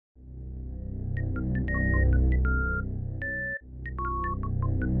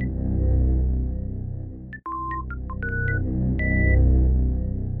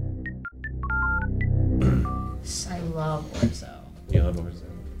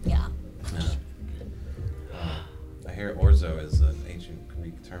here orzo is an ancient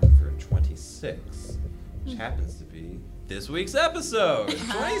Greek term for 26, which happens to be this week's episode,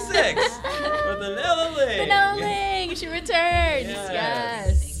 26, with Anela Ling. Anela Ling, she returns.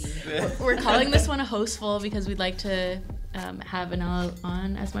 Yes. We're calling this one a hostful because we'd like to have Anela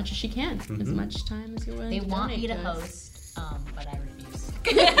on as much as she can, as much time as you're willing. They to want me to us. host, but I refuse.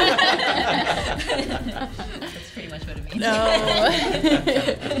 That's pretty much what it means.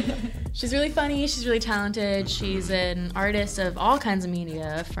 No. She's really funny. She's really talented. She's an artist of all kinds of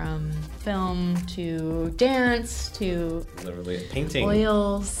media, from film to dance to Literally painting.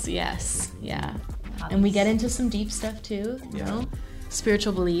 oils. Yes, yeah. And we get into some deep stuff too. You know,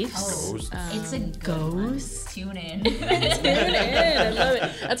 spiritual beliefs. Ghosts. It's a ghost. Tune in. Tune in. I love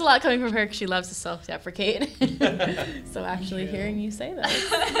it. That's a lot coming from her because she loves to self-deprecate. So actually hearing you say that.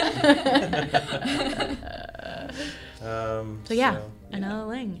 So yeah, Anela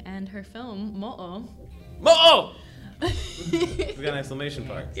Ling and her film Mo'o. Mo'o! We got an exclamation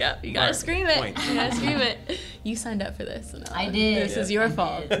part. Yeah, you gotta scream it. Point. You gotta scream it. You signed up for this, Anela. I did. This is your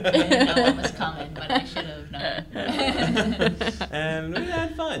fault. I didn't know what was coming, but I should have known. And we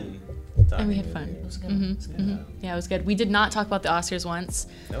had fun. And we had fun. It was good. Yeah, it was good. We did not talk about the Oscars once.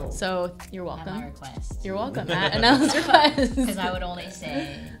 No. So you're At my welcome. request. You're welcome at Anela's request. Because I would only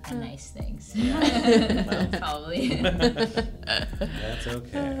say the nice things. Probably. That's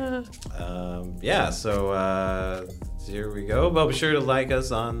okay. So here we go. Well, be sure to like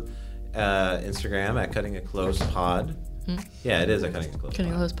us on Instagram at Cutting It Close Pod. Yeah, it is at Cutting It Close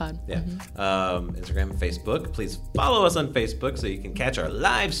Cutting It Pod. Close Pod. Yeah. Instagram and Facebook. Please follow us on Facebook so you can catch our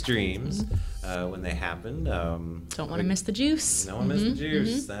live streams when they happen. Don't want to miss the juice. No one missed the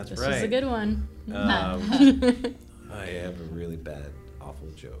juice. That's This right. is a good one. I have a really bad, awful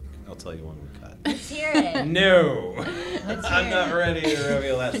joke. I'll tell you when we cut. Let's hear it. No! Let's I'm hear not it. ready to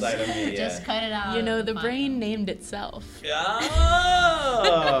reveal that side of me yet. Just cut it out. You know, the Fine. brain named itself.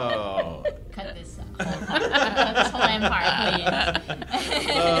 Oh! Cut this whole part. Cut this whole end part, please.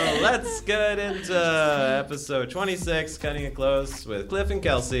 So let's get into episode 26, Cutting It Close, with Cliff and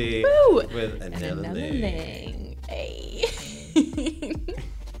Kelsey. Woo! With Anela Ling. Ling. Hey.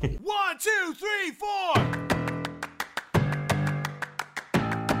 1, 2, 3, 4.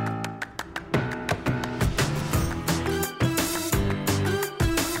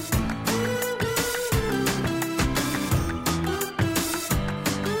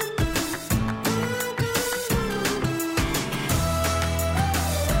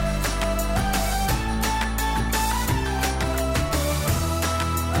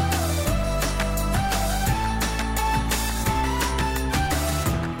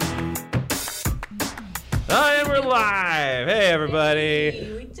 Live! Hey everybody!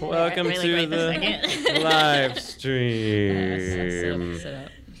 We did Welcome Really, to wait a the second. live stream. Sit up.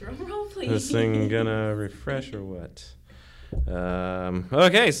 Drum roll, please. This thing gonna refresh or what?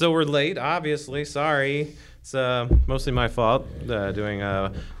 Okay, so we're late, obviously. Sorry. It's mostly my fault, doing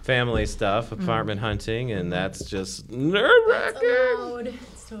family stuff, apartment hunting, and that's just nerve-wracking.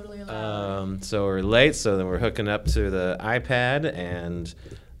 It's totally allowed. So we're late, so then we're hooking up to the iPad, and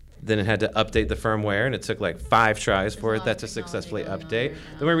then it had to update the firmware, and it took like 5 tries for There's a lot that of to technology successfully going on update. right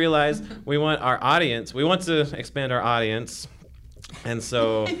now. Then we realized we want to expand our audience, and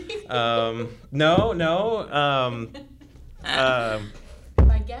so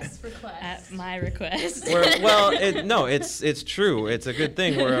My guest request. At my request. it's true. It's a good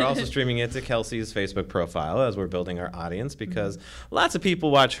thing. We're also streaming it to Kelsey's Facebook profile as we're building our audience, because lots of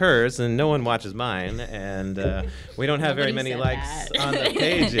people watch hers and no one watches mine, and we don't have very Nobody many said likes that. on the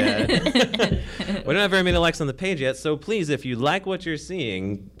page yet. We don't have very many likes on the page yet, so please, if you like what you're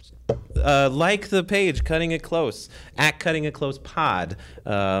seeing, like the page, Cutting It Close, at Cutting It Close Pod,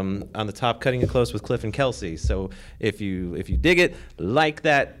 on the top, Cutting It Close with Cliff and Kelsey. So if you dig it, like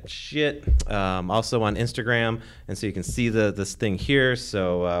that shit. Also on Instagram, and so you can see this thing here.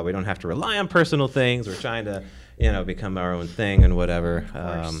 So we don't have to rely on personal things. We're trying to, become our own thing and whatever.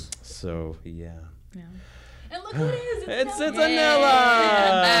 So yeah. And look who it is. It's Anela. Anela.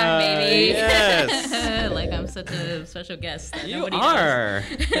 I'm back, baby. Yes. Like I'm such a special guest. That You nobody are.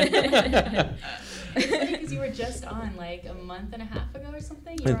 Because you were just on like a month and a half ago or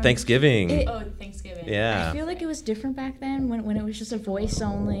something. You were on- Thanksgiving. Oh, Thanksgiving. Yeah. I feel like it was different back then when it was just a voice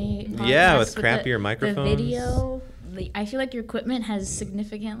only. Yeah, podcast with crappier the microphones. video. I feel like your equipment has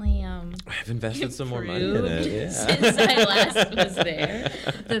significantly I've invested some more money in it. Yeah. Since I last was there.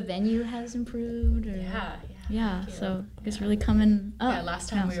 the venue has improved. Or, Yeah. so it's really coming up. Yeah, last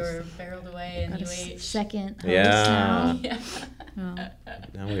time we now. were barreled away in Got a UH. second host Yeah. now. Yeah. Oh,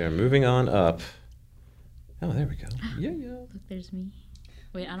 Now we are moving on up. Oh, there we go. Yeah. look, there's me.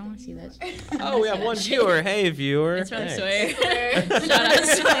 Wait, I don't want to see that. Oh, we have one viewer. Hey, viewer. It's from Thanks. Sawyer. Shout out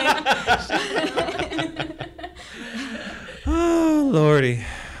Sawyer. Oh, Lordy.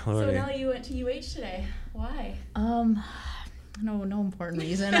 So Lordy. now you went to UH today. Why? No important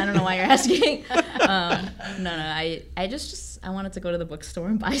reason. I don't know why you're asking. I just I wanted to go to the bookstore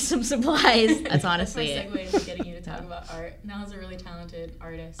and buy some supplies. That's honestly That's my it. segue into getting you to talk about art. Nell's a really talented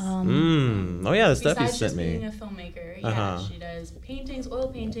artist. Oh, yeah, the stuff you Besides sent just being me. a filmmaker, Uh-huh. yeah, she does paintings, oil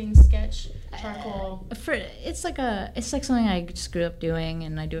paintings, sketch, charcoal. It's like something I just grew up doing,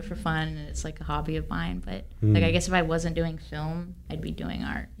 and I do it for fun, and it's like a hobby of mine. But like, I guess if I wasn't doing film, I'd be doing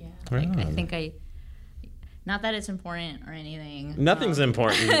art. Yeah. Like, I Right. think not that it's important or anything. Nothing's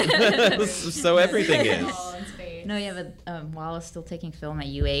important. So everything is. All in space. No, yeah, but while I was still taking film at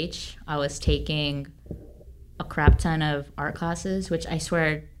UH, I was taking a crap ton of art classes, which I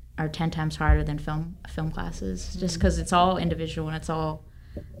swear are 10 times harder than film classes, just because it's all individual and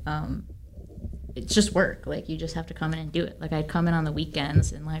it's just work. Like, you just have to come in and do it. Like, I'd come in on the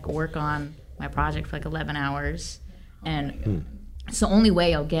weekends and like work on my project for like 11 hours, and it's the only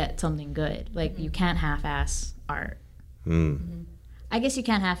way I'll get something good. Like, you can't half-ass art. I guess you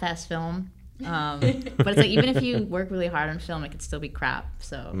can't half-ass film. But it's like, even if you work really hard on film, it could still be crap.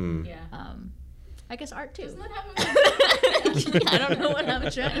 So Yeah. I guess art too. Doesn't that happen? I don't know what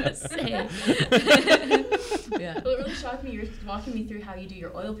I'm trying to say. Yeah. Well, it really shocked me. You're walking me through how you do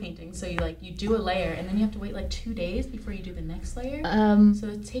your oil painting. So you do a layer, and then you have to wait like 2 days before you do the next layer. So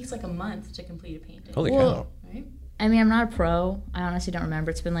it takes like a month to complete a painting. Holy Well, cow. Right? I mean, I'm not a pro. I honestly don't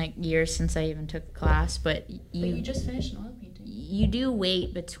remember. It's been like years since I even took a class, but But you just finished an oil painting. you do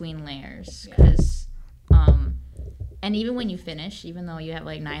wait between layers, Yeah. because and even when you finish, even though you have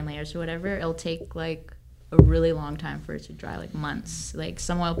like 9 layers or whatever, it'll take like a really long time for it to dry, like months. Like,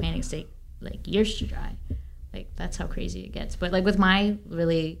 some oil paintings take like years to dry. Like, that's how crazy it gets. But like with my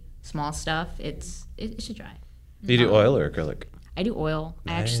really small stuff, it should dry. Do you do oil or acrylic? I do oil.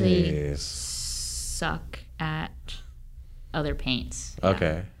 I actually Nice. suck at other paints.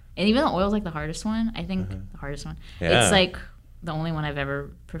 Okay. And even though oil's like the hardest one, I think the hardest one. Yeah. It's like the only one I've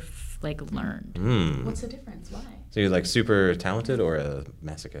ever learned. What's the difference? Why? So you're like super talented or a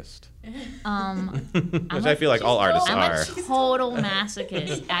masochist? Which I feel like all artists I'm are. a total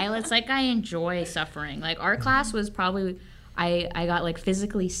masochist. It's like I enjoy suffering. Like, art class was probably, I got like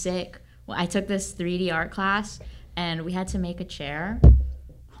physically sick. Well, I took this 3D art class, and we had to make a chair.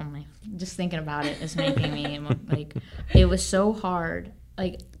 Oh my, just thinking about it is making me like, it was so hard.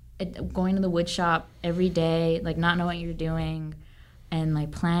 Like, going to the wood shop every day, like not knowing what you're doing, and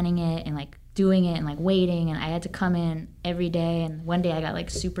like planning it and like doing it and like waiting, and I had to come in every day. And one day I got like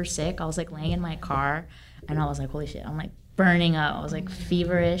super sick. I was like laying in my car, and I was like, holy shit, I'm like burning up. I was like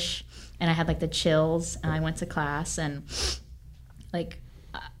feverish, and I had like the chills, and I went to class, and like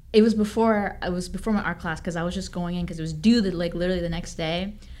it was before my art class, because I was just going in because it was due like literally the next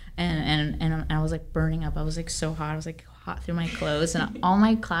day, and I was like burning up. I was like so hot. I was like hot through my clothes, and all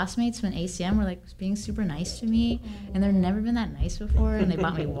my classmates from ACM were like being super nice to me, and they've never been that nice before, and they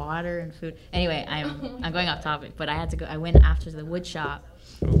bought me water and food. Anyway, I'm going off topic, but I had to go. I went after the wood shop.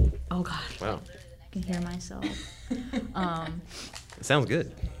 Oh god, Wow. I can hear myself. It sounds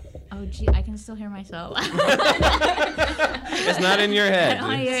good. Oh gee, I can still hear myself. It's not in your head. I don't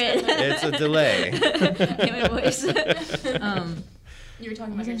wanna hear it. It's a delay. Hear my voice. You were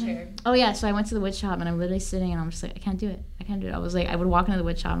talking about your chair. Oh yeah, so I went to the wood shop, and I'm literally sitting, and I'm just like, I can't do it. I was like, I would walk into the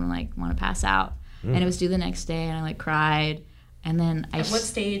wood shop and like want to pass out, and it was due the next day, and I like cried, and then At what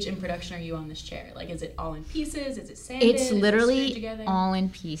stage in production are you on this chair? Like, is it all in pieces? Is it sanded? It's Is it literally screwed together? all in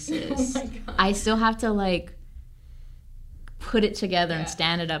pieces. Oh my God. I still have to like put it together and Yeah.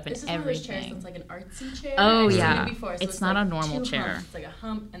 stand it up and This is one of those chairs everything. that's like an artsy chair. Oh, I've seen yeah. it before, so It's not like a normal 2 chair. humps. It's like a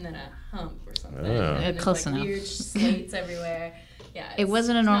hump and then a hump or something. Oh. And there's Close like enough. weird slates everywhere. Yeah. It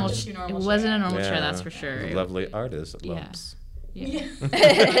wasn't a it's not normal. just your It normal wasn't a chair. normal chair, that's for sure. Lovely artist Yeah. lumps. Yeah.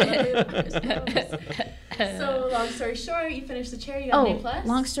 So long story short, you finished the chair. You got an A+. Oh,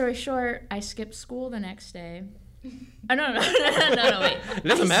 long story short, I skipped school the next day. Oh no, wait. It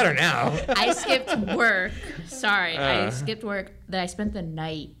doesn't matter now. I skipped work. Sorry, I Uh. skipped work. I spent the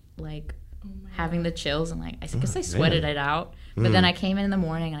night like having the chills, and like I guess I man. sweated it out. But then I came in the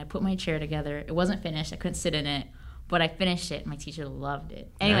morning and I put my chair together. It wasn't finished. I couldn't sit in it, but I finished it. My teacher loved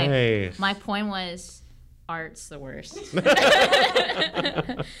it. Anyway, Nice. my point was, art's the worst.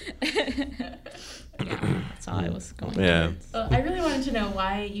 That's all I was going. Yeah. towards. Well, I really wanted to know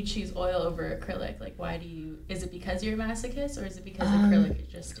why you choose oil over acrylic. Like, is it because you're a masochist, or is it because acrylic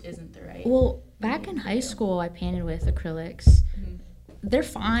just isn't the right? Well, back in high school, I painted with acrylics. They're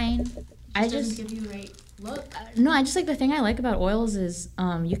fine. I doesn't just give you Look, no, I just like the thing I like about oils is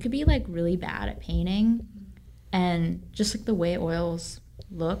you could be like really bad at painting, and just like the way oils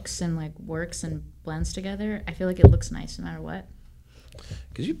looks and like works and blends together, I feel like it looks nice no matter what.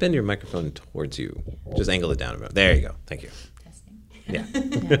 Could you bend your microphone towards you? Just angle it down a bit. There you go. Thank you. Testing. Yeah.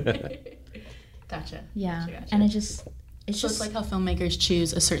 Gotcha. Yeah, Gotcha. and it's just So it's like how filmmakers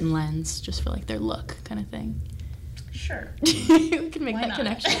choose a certain lens just for like their look kind of thing. sure. We can make Why that not?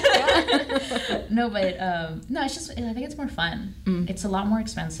 connection. No, but no, it's just I think it's more fun. It's a lot more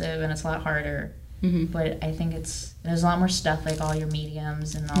expensive and it's a lot harder. But I think there's a lot more stuff like all your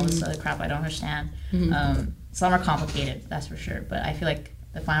mediums and all this other crap I don't understand. It's a lot more complicated, that's for sure. But I feel like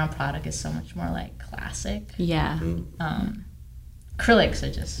the final product is so much more like classic. Yeah. Acrylics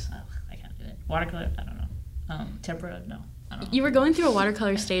are just I can't do it. Watercolor, I don't know. Tempera, no. I don't know. You were going through a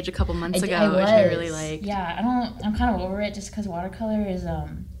watercolor stage a couple months ago, I which I was. really liked. Yeah, I'm kind of over it just because watercolor is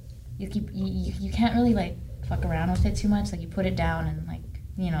you can't really like fuck around with it too much. Like you put it down and like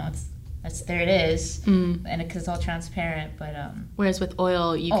there it is, and because it's all transparent. But Whereas with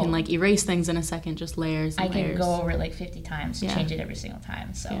oil, you can like erase things in a second, just layers and I can layers. go over it like 50 times to Yeah. change it every single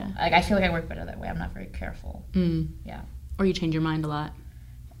time. So Yeah. like I feel like I work better that way. I'm not very careful. Yeah. Or you change your mind a lot.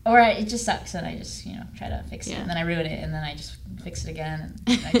 Or it just sucks and I just try to fix it Yeah. and then I ruin it and then I just fix it again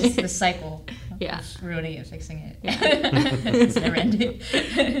and I just the cycle of Yeah. just ruining it, fixing it. Yeah. It's never ending.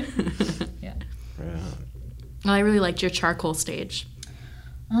 Yeah. Right. Well, I really liked your charcoal stage.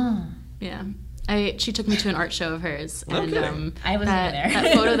 Oh. Yeah. She took me to an art show of hers, and Okay. I wasn't that, even there.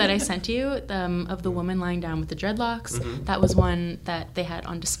 that photo that I sent you of the woman lying down with the dreadlocks, that was one that they had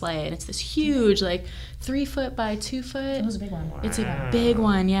on display, and it's this huge, like 3 foot by 2 foot. It was a big one. It's a big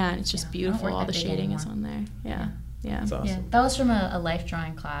one, yeah, and it's just Yeah, I don't beautiful. work All that the big shading is anymore. on there. Yeah, yeah. That's awesome. Yeah, that was from a life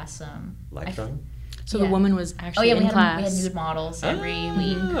drawing class. Life drawing? So Yeah. the woman was Oh actually yeah, in we had class. nude models every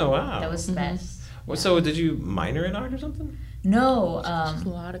week. Oh, wow. That was the best. Well, so did you minor in art or something? No, Just a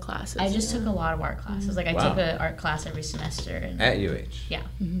lot of classes. I just took a lot of art classes. Like I Wow. took an art class every semester. And At UH? yeah,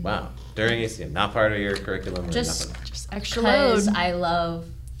 Wow. During ACM, not part of your curriculum or Just- nothing? just extra load. because I love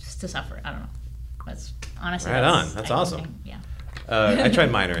to suffer. I don't know. That's honestly Right that's, on. That's I awesome. think, yeah. I tried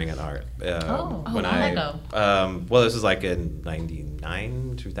minoring in art. When how'd that go? Well, this was like in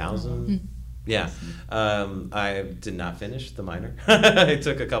 99, 2000. Yeah. I did not finish the minor. I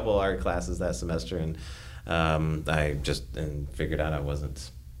took a couple art classes that semester, and I just figured out I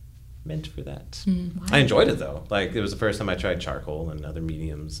wasn't meant for that. I enjoyed it, though. Like, it was the first time I tried charcoal and other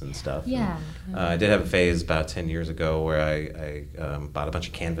mediums and stuff. Yeah. And, I did have a phase about 10 years ago where I bought a bunch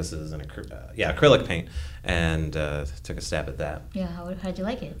of canvases and acrylic paint and took a stab at that. Yeah, how'd you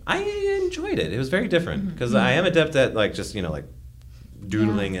like it? I enjoyed it. It was very different because I am adept at like just like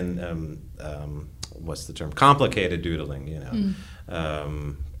doodling and what's the term? Complicated doodling,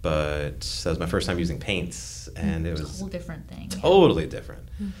 but that was my first time using paints, and it It's was a whole different thing. totally different.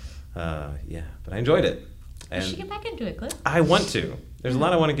 Yeah, but I enjoyed it. You should get back into it, Cliff. I want to. There's a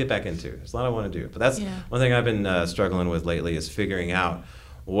lot I want to get back into. There's a lot I want to do. But that's one thing I've been struggling with lately is figuring out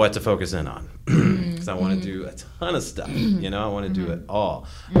what to focus in on. Because I want to do a ton of stuff. I want to do it all.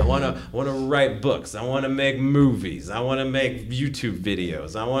 I want to write books. I want to make movies. I want to make YouTube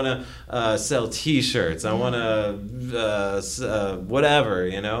videos. I want to sell T-shirts. I want to whatever,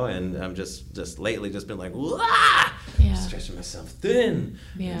 And I'm just lately just been like, wah! Stretching myself thin.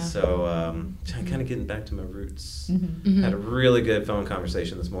 Yeah. And so I'm kind of getting back to my roots. Had a really good phone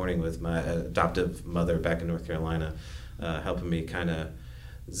conversation this morning with my adoptive mother back in North Carolina, helping me kind of.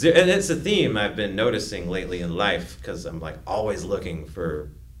 And it's a theme I've been noticing lately in life because I'm like always looking for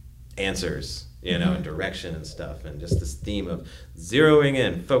answers, and direction and stuff, and just this theme of zeroing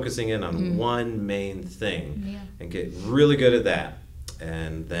in, focusing in on one main thing, and get really good at that,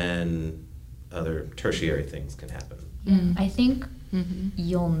 and then other tertiary things can happen. I think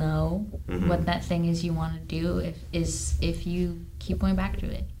you'll know what that thing is you want to do if you keep going back to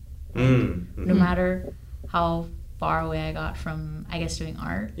it. No matter how far away I got from, I guess, doing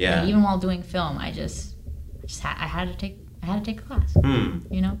art. Yeah. And even while doing film, I had to take a class.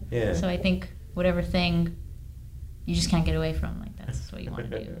 Yeah. So I think whatever thing you just can't get away from, like that's what you want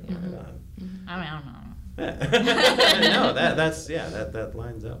to do. I don't know. No, that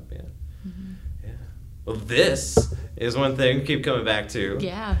lines up. Yeah. Yeah. Well, this is one thing we keep coming back to.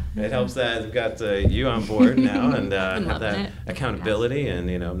 Yeah. It helps that I've got you on board now and I'm have loving that it. accountability, and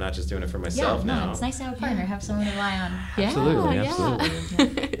I'm not just doing it for myself Yeah, no, now. it's nice to have a partner, have someone to rely on. Absolutely, Yeah.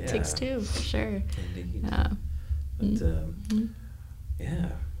 absolutely. It takes two, for sure. Indeed. Yeah. But yeah,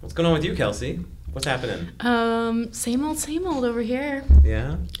 what's going on with you, Kelsey? What's happening? Same old over here.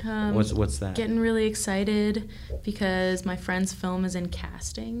 Yeah. What's that? Getting really excited because my friend's film is in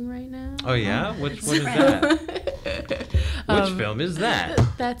casting right now. Oh yeah. Which one is that? Which film is that?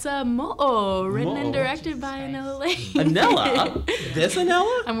 That's Mo'o, written and Mo'o. directed by Anela Ling. Anela? This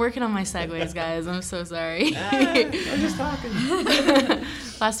Anela? I'm working on my segues, guys. I'm so sorry. I'm just talking.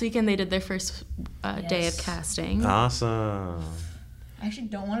 Last weekend they did their first day of Yes. casting. Awesome. I actually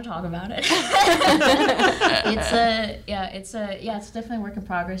don't want to talk about it. It's definitely a work in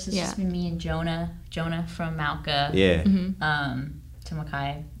progress. It's just been me and Jonah from Malka. Yeah.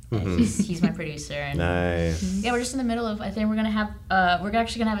 Tamakai. Mhm. He's my producer. And Nice. yeah, we're just in the middle of. I think we're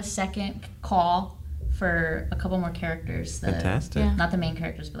actually gonna have a second call for a couple more characters. Fantastic. Yeah. Not the main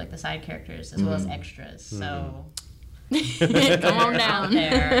characters, but like the side characters as well as extras. So Come on down.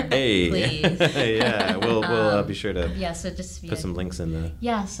 there. Hey. Please. Yeah. We'll be sure to Yeah. So just put some links in the.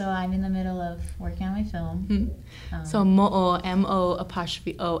 Yeah. So I'm in the middle of working on my film. So Mo'o,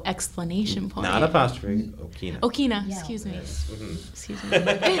 M-O''O, exclamation point. Not apostrophe. Okina. Okina, Yeah. excuse me. Mhm. Excuse me.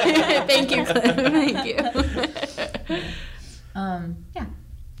 Thank you. Thank you. Yeah.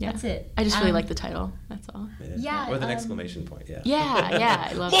 Yeah. That's it. I just really like the title. That's all. Yeah, With an exclamation point. Yeah. Yeah,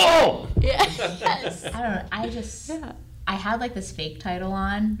 I love it. Whoa! Yeah. Yes. I don't know. I just Yeah. I had like this fake title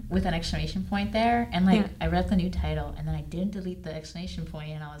on with an exclamation point there, and like Yeah. I read the new title, and then I didn't delete the exclamation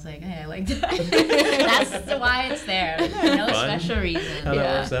point, and I was like, hey, I like that. That's why it's there. No Fun. special reason. How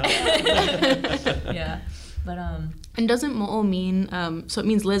that works out. Yeah. But And doesn't mo'o mean, so it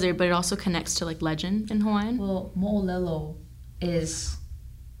means lizard, but it also connects to like legend in Hawaiian? well, mo'olelo is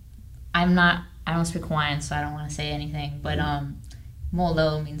I don't speak Hawaiian, so I don't want to say anything, but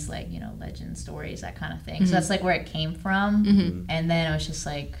mo'olelo means like, legend stories, that kind of thing. So that's like where it came from. Mm-hmm. And then I was just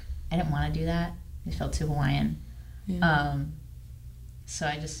like, I didn't want to do that. It felt too Hawaiian. Yeah. So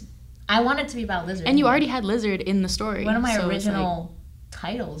I wanted to be about lizard. And you already had lizard in the story. One of my so it's original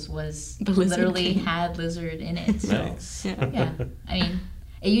titles was The Lizard literally King. had lizard in it. So, Nice. Yeah. yeah. I mean,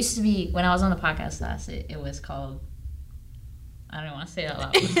 it used to be, when I was on the podcast last, it was called, I don't even want to say it out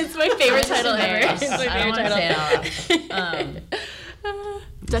loud. It's my favorite title ever. embarrassed. It's my I don't favorite wanna title. say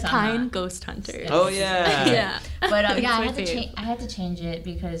Dakine Ghost Hunter. Oh yeah. Yeah. But It's yeah, my fave. I had to change it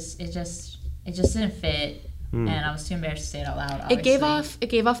because it just didn't fit, and I was too embarrassed to say it out loud. It gave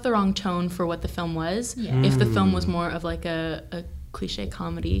obviously. off the wrong tone for what the film was. Yeah. If the film was more of like a cliche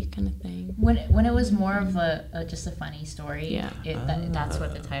comedy kind of thing. When it was more of just a funny story. Yeah. That's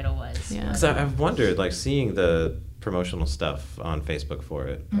what the title was. Yeah. Because I've wondered, like, seeing the promotional stuff on Facebook for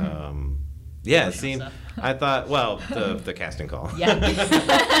it. Yeah, it seemed. stuff. I thought, well, the casting call. Yeah.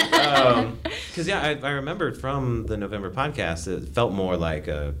 Because I remembered from the November podcast, it felt more like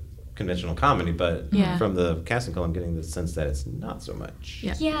a conventional comedy, but Yeah. from the casting call, I'm getting the sense that it's not so much.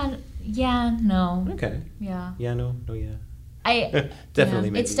 Yeah. Yeah. No. Okay. Yeah. Yeah. No. Yeah. I. Definitely.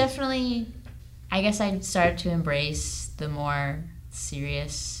 Yeah. Maybe. It's definitely. I guess I started to embrace the more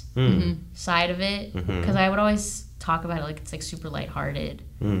serious side of it because I would always talk about it like it's like super lighthearted,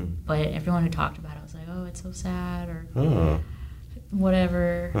 but everyone who talked about it was like, oh, it's so sad or Oh.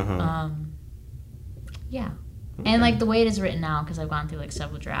 whatever. Yeah. And like the way it is written now, because I've gone through like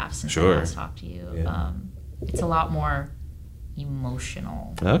several drafts since Sure. I last talked to you, Yeah. it's a lot more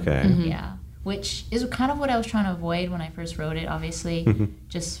emotional. Okay. Yeah, which is kind of what I was trying to avoid when I first wrote it, obviously,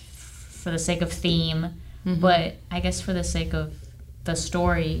 just for the sake of theme. But I guess for the sake of the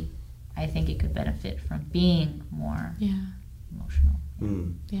story, I think it could benefit from being more Yeah. emotional.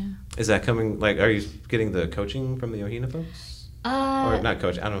 Yeah. Is that coming? Like, are you getting the coaching from the Ohina folks? Or not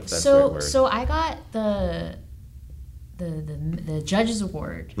coach? I don't know if that's the right word. So I got the judges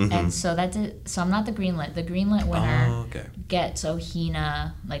award, and so so I'm not the greenlit. The greenlit winner Oh, okay. gets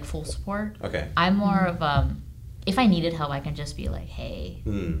Ohina like full support. Okay. I'm more of if I needed help, I can just be like, hey,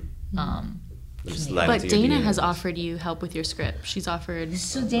 Just me. let it But to you Dana be has honest. offered you help with your script. She's offered.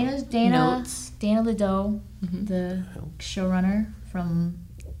 So Dana Notes. Lido, the showrunner from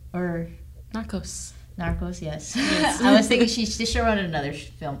Narcos. Narcos, yes. I was thinking she showrunner another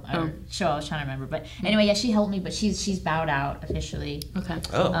film or show I was trying to remember, but anyway, yeah, she helped me, but she's bowed out officially. Okay.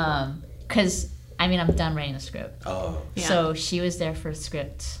 Oh. Because I mean I'm done writing the script. Oh. Yeah. So she was there for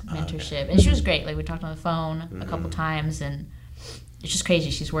script mentorship, and she was great. Like we talked on the phone a couple times, and it's just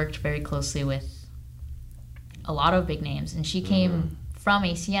crazy. She's worked very closely with a lot of big names, and she came from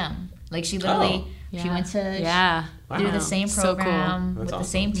ACM. Like she literally, she went to Yeah. do Wow. the same So cool. program with That's the awesome.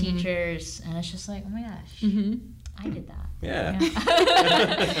 same teachers, and it's just like, oh my gosh, I did that. Yeah.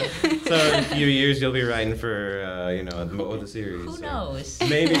 So in a few years you'll be writing for the series. Who or knows?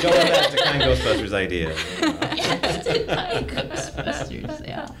 Maybe go with that Dakine Ghostbusters idea. Yes, Ghostbusters,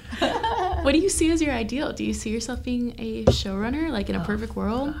 yeah. What do you see as your ideal? Do you see yourself being a showrunner, like in a perfect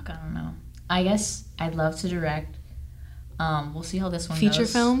world? Fuck, I don't know. I guess I'd love to direct. We'll see how this one Feature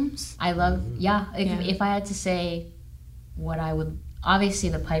goes. films? I love, if I had to say what I would, obviously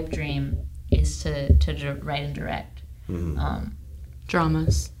the pipe dream is to write and direct.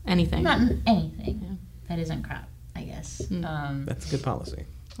 Dramas? Anything? Not anything. That isn't crap, I guess. That's a good policy.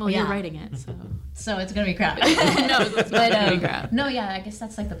 Well, you're writing it, so. So it's gonna be crap. No, it's not gonna be crap. No, yeah, I guess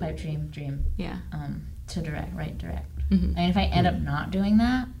that's like the pipe dream. Yeah. To direct. Mm-hmm. And if I end up not doing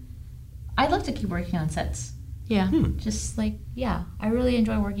that, I'd love to keep working on sets. Yeah. Just like, I really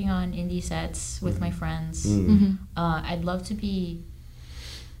enjoy working on indie sets with my friends. I'd love to be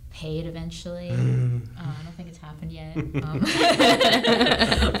paid eventually. I don't think it's happened yet.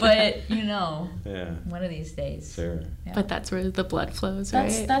 But, one of these days. Sure. Yeah. But that's where the blood flows,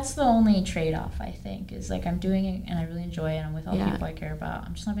 right? That's the only trade-off, I think, is like I'm doing it and I really enjoy it and I'm with all the Yeah. people I care about.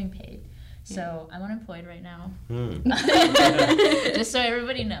 I'm just not being paid. So I'm unemployed right now. Just so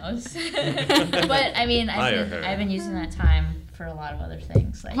everybody knows. But I mean, I've been using that time for a lot of other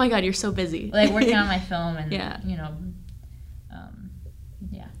things. Like, Oh my God, you're so busy. like working on my film and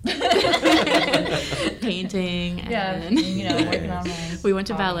Painting and working on my we went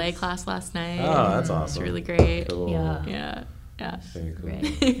to hobbies. ballet class last night. Oh, that's It's awesome. really great. Cool. Yeah. Yeah. Very cool.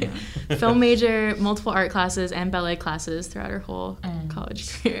 Great. Film major, multiple art classes and ballet classes throughout her whole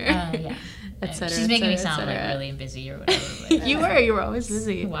college career. Et cetera, She's making me et sound cetera. like really busy or whatever. But You were always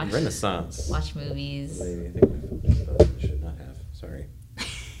busy. watch Renaissance. movies. Lady, I think my phone button should not have. Sorry.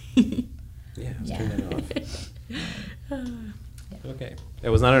 Yeah, let's turn that off. Okay. It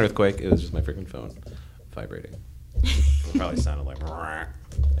was not an earthquake. It was just my freaking phone vibrating. It probably sounded like. Yeah.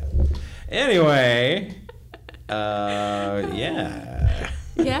 Anyway. Yeah.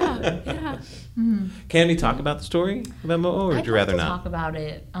 Yeah. Can we talk about the story about Mo'o, or would you rather not? Talk about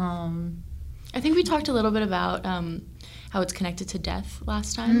it. I think we talked a little bit about how it's connected to death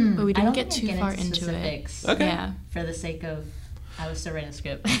last time, but we I didn't don't get think too I far into into it. specifics. Okay. Yeah. For the sake of, I was still writing a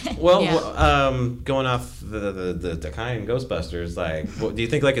script. Well, Yeah. Going off the kind Ghostbusters, like, do you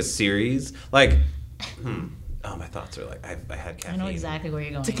think like a series, like, oh, my thoughts are like, I had I caffeine. know exactly where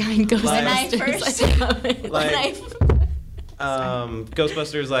you're going. To guide Ghostbusters. When I first, Like,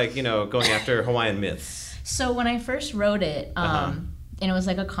 Ghostbusters, like, going after Hawaiian myths. So when I first wrote it, and it was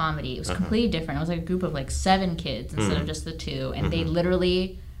like a comedy. It was completely different. It was like a group of like 7 kids instead of just the 2, and they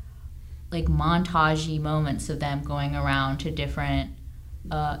literally like montage-y moments of them going around to different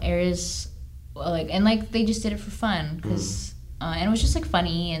areas, like they just did it for fun because and it was just like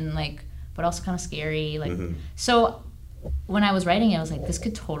funny and like, but also kind of scary. Like so, when I was writing it, I was like, this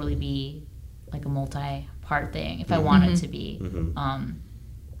could totally be like a multi-part thing if I wanted to be.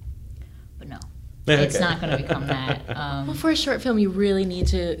 But no. It's not going to become that. Well, for a short film, you really need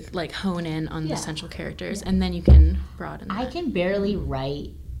to like hone in on the central characters, and then you can broaden that. I can barely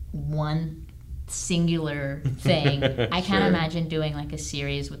write one singular thing. I can't imagine doing like a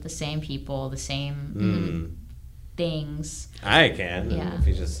series with the same people, the same things. I can. Yeah. If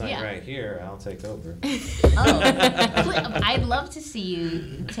you just sign Yeah. right here, I'll take over. I'd love to see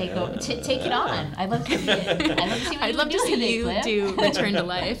you take over, take it on. I'd love to see it. I'd love to see you do Return to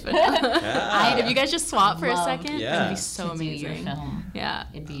Life. Yeah. If you guys just swap for a Love second, Yeah. that'd be so to do your amazing. film. Yeah.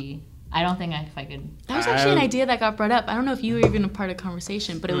 It'd be. I don't think if I could. That was actually an idea that got brought up. I don't know if you were even a part of the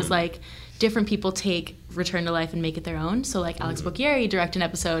conversation, but it was like different people take Return to Life and make it their own. So like Alex Bocchieri direct an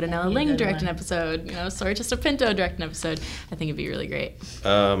episode, Anela be a Ling good direct an one. episode, Sorchester Pinto direct an episode. I think it'd be really great.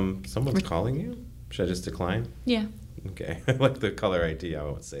 Someone's calling you? Should I just decline? Yeah. Okay. Like the caller ID, I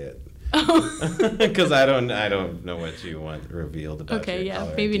won't say it. Oh. Because I don't know what you want revealed about Okay, your yeah,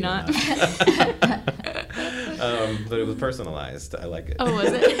 caller maybe ID or not. But it was personalized. I like it. Oh, was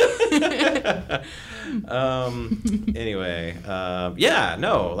it? Anyway,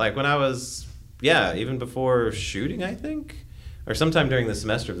 like when I was, even before shooting, I think, or sometime during the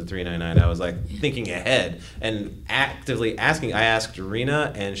semester of the 399, I was like thinking ahead and actively asking. I asked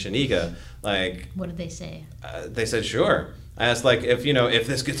Rena and Shanika, like, What did they say? they said sure. I asked, like, if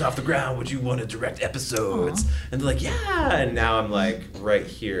this gets off the ground, would you want to direct episodes? And they're like, yeah. And now I'm like right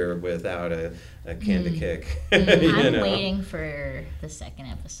here without a can to kick. I'm waiting for the second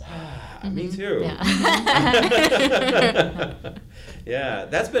episode. Me too. Yeah. Yeah,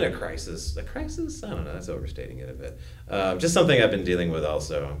 that's been a crisis. A crisis? I don't know. That's overstating it a bit. Just something I've been dealing with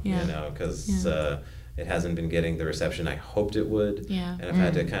also, because it hasn't been getting the reception I hoped it would. Yeah. And I've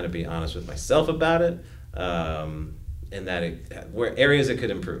had to kind of be honest with myself about it. And that where areas it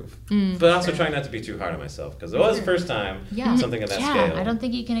could improve, but also trying not to be too hard on myself because it was the first time something of that scale. I don't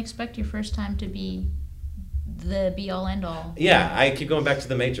think you can expect your first time to be the be all end all. Yeah, I keep going back to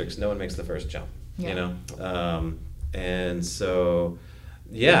the Matrix. No one makes the first jump. Yeah. You know, and so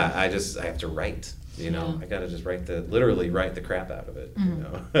yeah, I have to write. You know, I gotta just literally write the crap out of it. You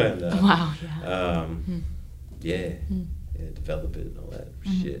know, and, Wow. yeah, develop it and all that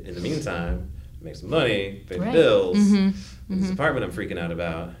shit. In the meantime, make some money, pay the bills. This apartment I'm freaking out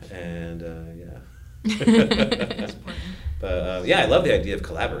about, and But I love the idea of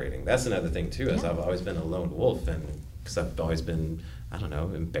collaborating. That's another thing too. Is I've always been a lone wolf, and because I've always been, I don't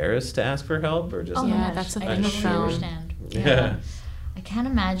know, embarrassed to ask for help or just. Oh my gosh, that's a I thing. totally understand. Yeah. I can't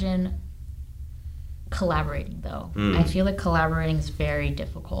imagine collaborating though. I feel like collaborating is very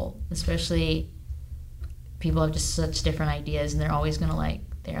difficult, especially people have just such different ideas, and they're always gonna like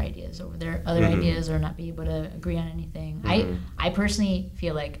their ideas over their other ideas or not be able to agree on anything. I personally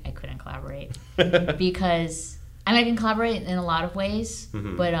feel like I couldn't collaborate because I mean I can collaborate in a lot of ways,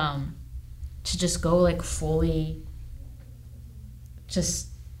 but to just go like fully just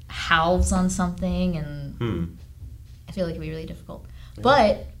house on something and I feel like it'd be really difficult.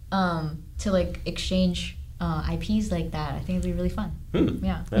 But to like exchange IPs like that, I think it'd be really fun.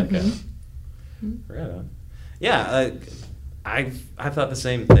 Yeah. Okay. Right on. Yeah, I thought the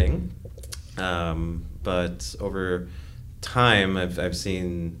same thing, but over time I've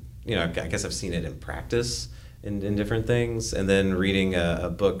seen, you know, I guess I've seen it in practice in different things, and then reading a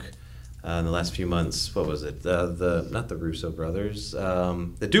book in the last few months. What was it? The not the Russo brothers,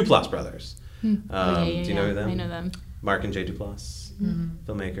 the Duplass brothers. Do you know them? I know them. Mark and Jay Duplass,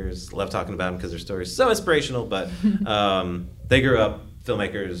 filmmakers. Love talking about them because their story is so inspirational. But they grew up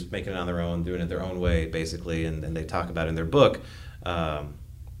filmmakers making it on their own, doing it their own way, basically. And they talk about in their book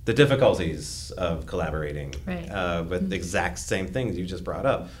the difficulties of collaborating with the exact same things you just brought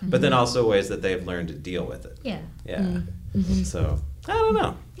up, but then also ways that they've learned to deal with it. Yeah. So I don't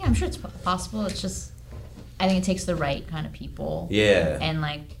know. Yeah, I'm sure it's possible. It's just I think it takes the right kind of people. Yeah. And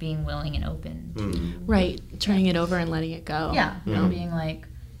like being willing and open. Right. Turning it over and letting it go. Yeah. And being like,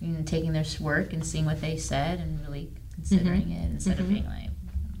 you know, taking their work and seeing what they said and really considering it instead of being like.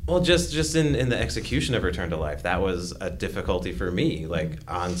 Well, just in the execution of Return to Life, that was a difficulty for me. Like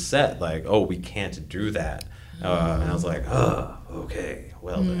on set, like, oh, we can't do that. And I was like, oh, okay,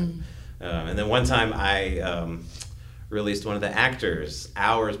 well then. And then one time I released one of the actors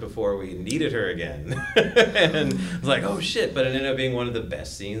hours before we needed her again. And I was like, oh shit, but it ended up being one of the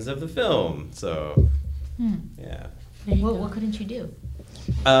best scenes of the film. So, yeah. What couldn't you do?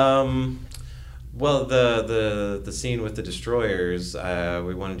 Well, the scene with the destroyers,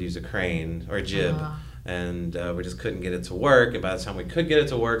 we wanted to use a crane or a jib, and we just couldn't get it to work. And by the time we could get it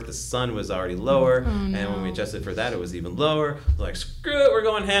to work, the sun was already lower, and when we adjusted for that, it was even lower. Like, screw it, we're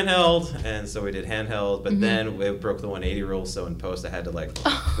going handheld, and so we did handheld. But then we broke the 180 rule, so in post I had to like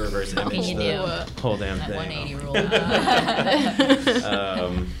reverse image the whole damn That thing. 180 rule.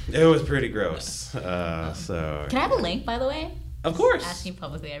 It was pretty gross. So Can I have a link, by the way? of course. Asking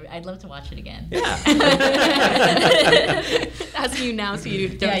publicly. I'd love to watch it again. Yeah. Asking you now so you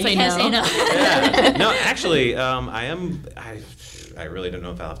don't You say can't no. say no. Yeah. No, actually, I really don't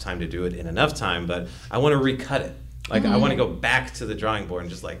know if I'll have time to do it in enough time, but I want to recut it. Like, I want to go back to the drawing board and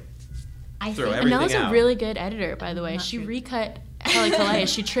just like throw everything Anela's out. a really good editor, by the way. Not She true. recut Heli Calais.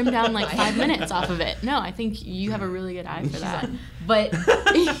 She trimmed down like 5 minutes off of it. No, I think you have a really good eye for that. But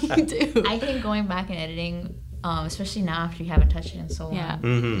You do. I think going back and editing, especially now after you haven't touched it in so long, Yeah.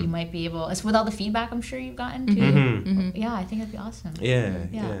 you might be able, with all the feedback I'm sure you've gotten too. Yeah, I think it'd be awesome. Yeah.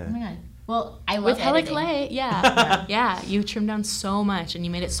 Oh my god. Well, I love With Heli editing. Calais, yeah, you trimmed down so much and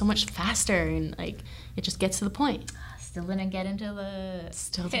you made it so much faster and like it just gets to the point. Still didn't get into the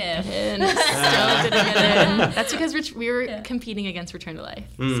Still TIFF. didn't get in. Still didn't get in. That's because we were competing against Return to Life.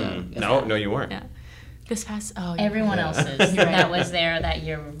 So, No, you weren't. yeah. This past Everyone else's that was there that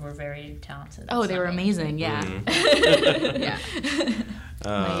year were very talented. Oh, they were So- amazing. Yeah. Yeah.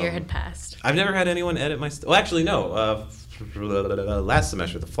 My year had passed. I've never had anyone edit my well, actually, no. Last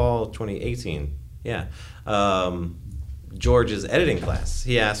semester, the fall of 2018. Yeah. George's editing class.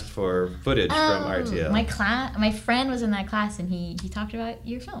 He asked for footage from RTL. My friend was in that class and he talked about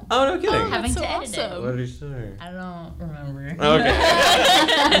your film. Oh, no kidding. Having so to edit awesome. it. What did he say? I don't remember. Okay.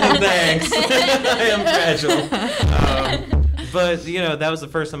 Thanks. I am fragile. But, you know, that was the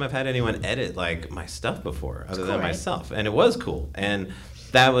first time I've had anyone edit, like, my stuff before, other than right? myself. And it was cool. And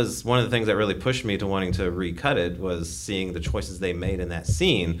that was one of the things that really pushed me to wanting to recut it, was seeing the choices they made in that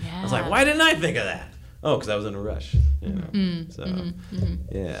scene. I was like, Yeah. why didn't I think of that? Oh, because I was in a rush. You know? So,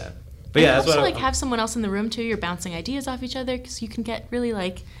 yeah. But yeah, it that's helps what to like have someone else in the room too. You're bouncing ideas off each other because you can get really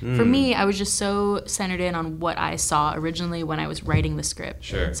like. For me, I was just so centered in on what I saw originally when I was writing the script.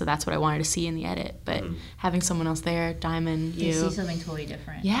 Sure. So that's what I wanted to see in the edit. But having someone else there, Diamond, You see something totally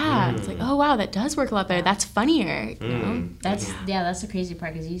different. yeah, it's like, oh wow, that does work a lot better. That's funnier. You know? That's the crazy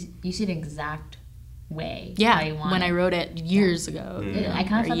part because you see the exact way. Yeah, how you want when it. I wrote it years ago. I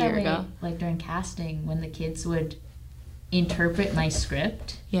kind of or felt a year that way ago. like during casting when the kids would interpret my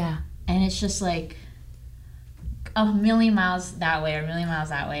script, Yeah. and it's just like a million miles that way or a million miles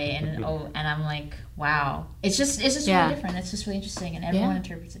that way, and I'm like, wow, it's just Yeah. really different. It's just really interesting, and everyone Yeah.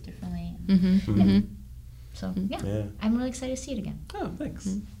 interprets it differently. So Yeah. I'm really excited to see it again. Oh, thanks.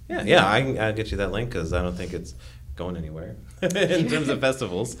 Yeah, I'll get you that link because I don't think it's going anywhere in terms of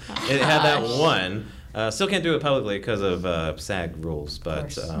festivals. It had that one. Still can't do it publicly because of SAG rules,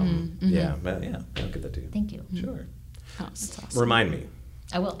 but yeah, I'll get that to you. Thank you. Sure. Oh, that's awesome. Remind me.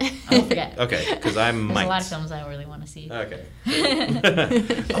 I will. I won't forget. Okay, because I There's might. a lot of films I really want to see. Okay.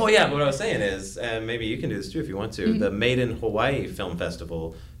 Oh yeah, what I was saying is, and maybe you can do this too if you want to. The Made in Hawaii Film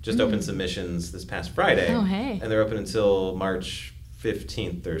Festival just opened submissions this past Friday. Oh, hey. And they're open until March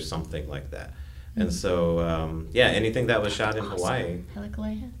 15th or something like that. And so, yeah, anything that was shot in Hawaii.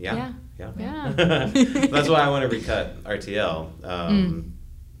 Helikalea? Yeah. Yeah. That's why I want to recut RTL.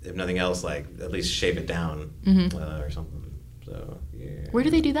 If nothing else, like at least shave it down or something. So yeah. Where do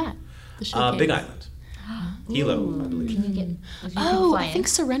they do that? The showcase? Big Island. Hilo, I believe. Can you get? Oh, I think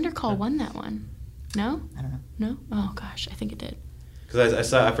Surrender Call won that one. No? I don't know. No? Oh gosh, I think it did.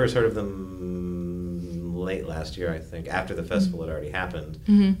 Because I first heard of them late last year, I think, after the festival had already happened.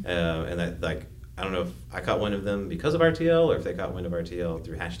 And I don't know if I caught wind of them because of RTL or if they caught wind of RTL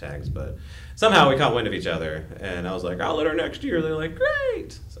through hashtags, but somehow we caught wind of each other, and I was like, I'll let her next year. They're like,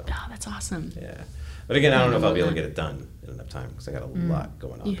 great. So Oh, that's awesome. yeah, but again, I don't know if I'll be able to get it done in enough time because I got a lot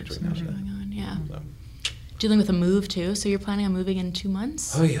going on You have so between now much and going then. on, yeah. So. Dealing with a move too, so you're planning on moving in 2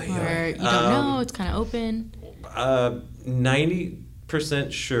 months? Oh, yeah. Or you don't know, it's kind of open?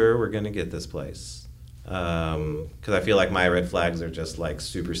 90% sure we're gonna get this place because I feel like my red flags are just like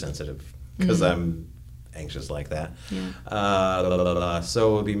super sensitive because I'm anxious like that. Yeah.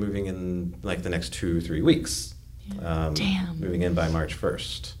 So we'll be moving in like the next 2-3 weeks. Damn. Moving in by March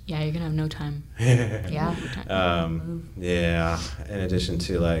 1st. Yeah, you're gonna have no time. Yeah. Yeah. In addition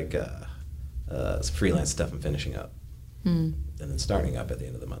to like some freelance stuff I'm finishing up, and then starting up at the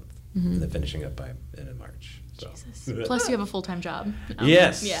end of the month, and then finishing up by end of March. So. Plus, you have a full-time job.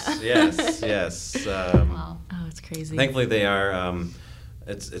 Yes. Yeah. Yes. Wow. Oh, it's crazy. Thankfully, they are.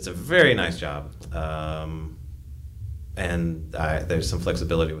 It's a very nice job, and there's some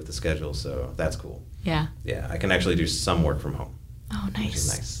flexibility with the schedule, so that's cool. Yeah. Yeah, I can actually do some work from home. Oh, Which is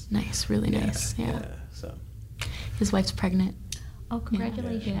nice. Nice, really nice. Yeah. So. His wife's pregnant. Oh,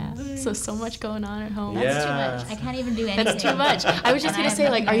 congratulations. Yeah. So much going on at home. That's Yeah. too much. I can't even do anything. That's too much. I was just And gonna say,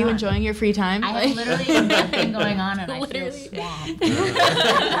 like, are you enjoying your free time? I have literally nothing going on, and I Literally. feel swamped.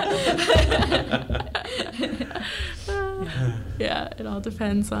 Yeah, it all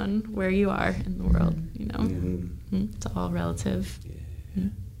depends on where you are in the world, you know. It's all relative.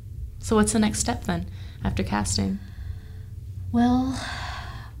 So what's the next step then after casting? Well,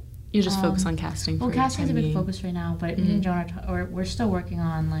 You just focus on casting. well, for your casting's a time big being. focus right now, but me and John we're still working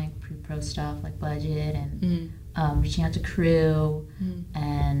on like pre-pro stuff, like budget and reaching out to crew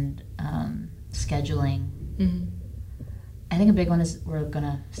and scheduling. I think a big one is we're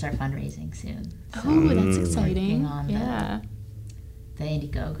gonna start fundraising soon. So Oh, that's working exciting. on Yeah. the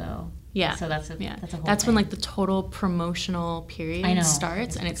Indiegogo. Yeah. So that's a Yeah. that's a whole That's thing. when like the total promotional period I know.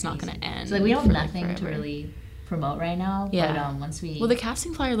 starts, and it's not going to crazy. end. So like, we don't for, have like, nothing to forever. really promote right now. Yeah. But once we Well, the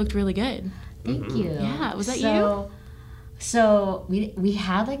casting flyer looked really good. Thank you. Yeah, was that you? So we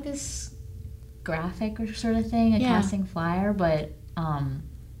had like this graphic or sort of thing, a Yeah. casting flyer, but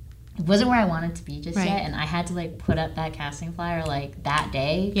it wasn't where I wanted to be just Right. yet, and I had to like put up that casting flyer like that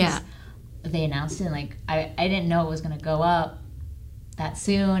day. 'Cause Yeah. They announced it, and like I didn't know it was gonna go up that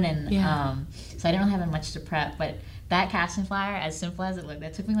soon, and Yeah. so I didn't really have much to prep, but. That casting flyer, as simple as it looked,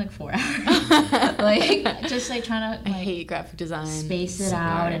 that took me like 4 hours. Like, just like trying to I like, hate graphic design. space It's it so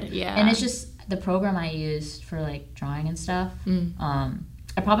out, hard. and Yeah. and it's just the program I used for like drawing and stuff.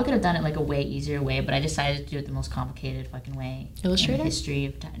 I probably could have done it like a way easier way, but I decided to do it the most complicated fucking way. Illustrator? In the history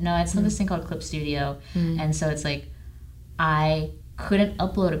of time. No, it's this thing called Clip Studio, and so it's like I couldn't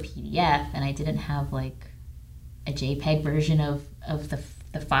upload a PDF, and I didn't have like a JPEG version of the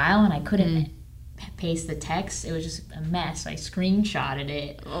file, and I couldn't paste the text. It was just a mess. I screenshotted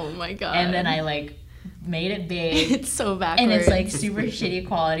it, Oh my god. and then I like made it big. It's so backwards. And it's like super shitty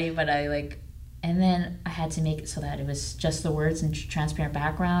quality, but I like And then I had to make it so that it was just the words and transparent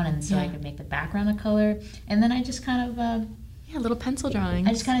background, and so I could make the background a color. And then I just kind of little pencil drawings.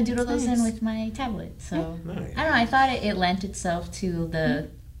 I just kind of doodled those in with my tablet. So Nice. I don't know. I thought it lent itself to the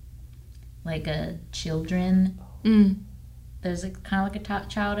like a children. There's kind of like a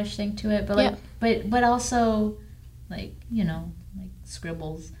childish thing to it, but like but also like like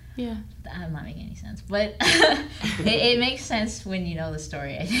scribbles. Yeah. I'm not making any sense, but it makes sense when you know the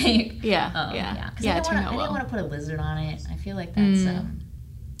story, I think. Yeah. Because Yeah. I It turned out didn't well. want to put a lizard on it. I feel like that's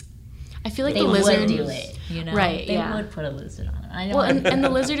I feel like they the lizard would do it, Right, They yeah. would put a lizard on it. I don't Well, want and the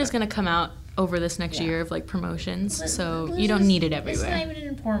lizard is going to come out over this next year of like promotions, so you don't need it It's not everywhere. even an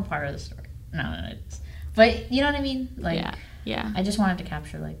important part of the story. No, it's, but you know what I mean. Like, Yeah. I just wanted to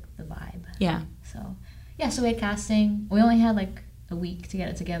capture like the vibe. Yeah. So so we had casting. We only had like a week to get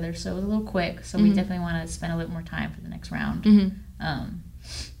it together, so it was a little quick. So we definitely want to spend a little more time for the next round.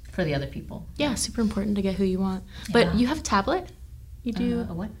 For the other people. Yeah, super important to get who you want. But you have a tablet? You do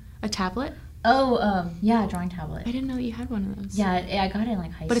A what? a tablet? Oh, yeah, a drawing tablet. I didn't know that you had one of those. Yeah, I got it in like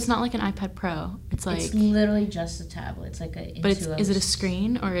high school. But it's not like an iPad Pro. It's like. It's literally just a tablet. It's like a. But is it a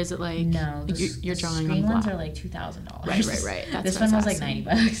screen or is it like? No, you're the drawing screen on ones black. are like $2,000. Right. That's This what one I was like asking.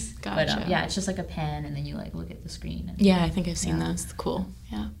 $90. Gotcha. But yeah, it's just like a pen, and then you like look at the screen. And, Yeah, I think I've seen those. Cool.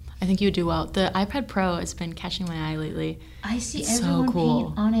 Yeah. I think you would do well. The iPad Pro has been catching my eye lately. I see It's so everyone cool.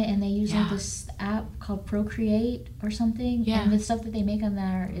 paint on it, and they use like Yeah. this app called Procreate or something. Yeah. And the stuff that they make on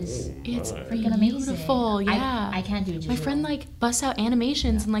there is It's freaking amazing. beautiful. Yeah. I can't do digital. My friend like busts out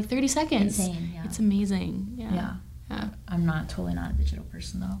animations in like 30 seconds. Insane, yeah. It's amazing. Yeah. Yeah. I'm totally not a digital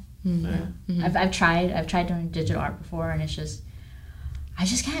person though. Mm-hmm. I've tried doing digital art before, and it's just I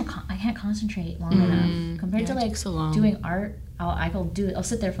can't concentrate long enough compared to it like takes so long. doing art. I'll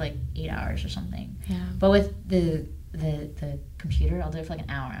sit there for like 8 hours or something. Yeah. But with the computer, I'll do it for like an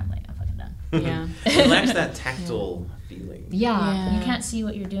hour. I'm fucking done. Yeah. It lacks that tactile feeling. Yeah, Yeah. you can't see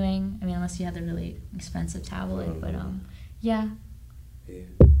what you're doing. I mean, unless you have the really expensive tablet. But yeah.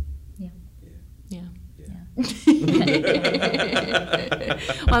 Yeah. Yeah. Yeah.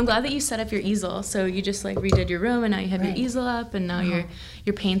 Well, I'm glad that you set up your easel. So you just like redid your room, and now you have your Right. easel up, and now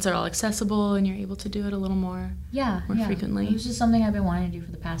your paints are all accessible, and you're able to do it a little more. Yeah, More frequently. It was just something I've been wanting to do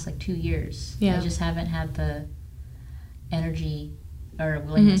for the past like 2 years. Yeah. I just haven't had the energy or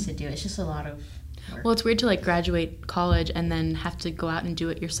willingness to do it. It's just a lot of work. Well, it's weird to like graduate college and then have to go out and do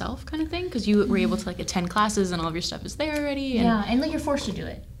it yourself, kind of thing, because you were able to like attend classes and all of your stuff is there already. And Yeah, and like you're forced to do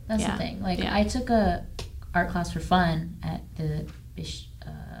it. That's Yeah. the thing. Like Yeah. I took a art class for fun at the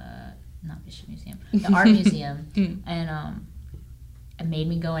not Bishop Museum, the art museum, and it made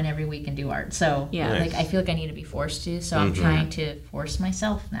me go in every week and do art. So Yeah. like I feel like I need to be forced to. So I'm trying to force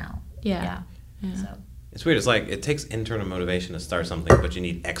myself now. Yeah. So It's weird. It's like it takes internal motivation to start something, but you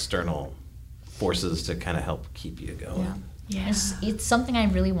need external forces to kind of help keep you going. Yeah. it's something I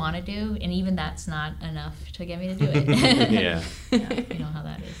really want to do, and even that's not enough to get me to do it. Yeah. Yeah, you know how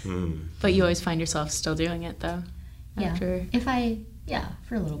that is. But you always find yourself still doing it though. After. If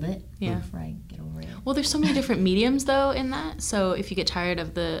for a little bit. Yeah. Before I get over it. Well, there's so many different mediums though in that. So if you get tired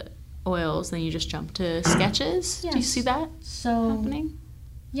of the oils, then you just jump to sketches. Do you Yes. see that So happening?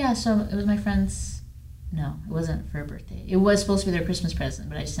 yeah, so it was my friend's. No, it wasn't for her birthday. It was supposed to be their Christmas present,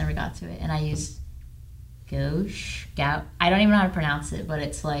 but I just never got to it. And I used gouache. I don't even know how to pronounce it, but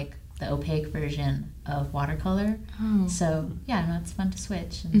it's like the opaque version of watercolor. Oh. So yeah, no, it's fun to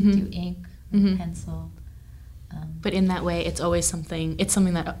switch and do ink, pencil. But in that way, it's always something. It's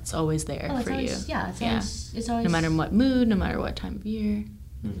something that's always there Oh, it's for always, you. yeah, it's always. No matter what mood, no matter what time of year.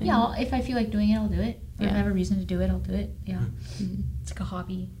 nothing. Yeah, if I feel like doing it, I'll do it. Or if I Yeah. have a reason to do it, I'll do it. Yeah, it's like a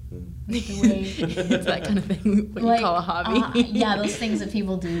hobby. Like the way, It's that kind of thing. What you call a hobby. yeah, those things that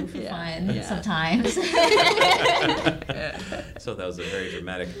people do for fun Yeah. sometimes. So that was a very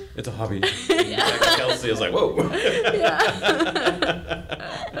dramatic. It's a hobby. Kelsey was like, "Whoa."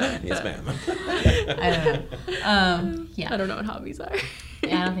 Yes, ma'am. I don't know. Yeah. I don't know what hobbies are.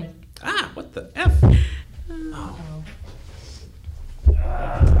 Yeah, I don't think. Ah, what the f? Oh.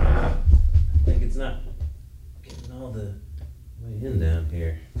 I think it's not getting all the way in down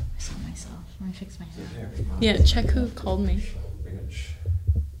here. I saw myself. Let me fix my hair. There we go. Yeah, check who called me. Bitch.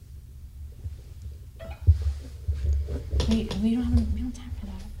 Wait, we don't have time for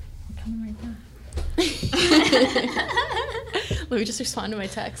that. I'm coming right back. Let me just respond to my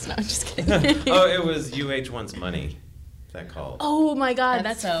text. No, I'm just kidding. Oh, it was UH wants money. That called. Oh my god,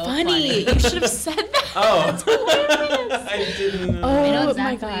 That's that's, so funny. funny. You should have said that. Oh. That's hilarious. I didn't. Oh, I know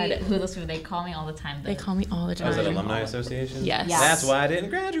my exactly god. who those people. They call me all the time. They call me all the time. Was it Alumni Association? Yes. That's why I didn't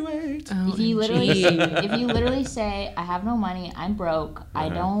graduate. Oh, If you OMG. literally say, "I have no money, I'm broke, I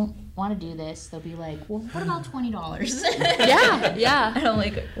don't want to do this, they'll be like, well, what about $20? Yeah. And I'm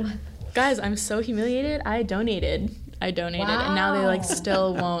like, what? Guys, I'm so humiliated. I donated, and now they like Wow.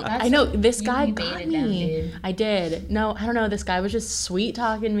 still won't. That's I know what this you guy baited got them, me. dude. I did. No, I don't know. This guy was just sweet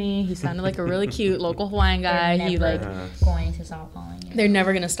talking me. He sounded like a really cute local Hawaiian guy. They're He never like, going to stop calling you. they're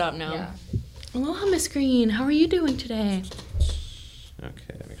never gonna stop now. Yeah. Aloha, Miss Green. How are you doing today?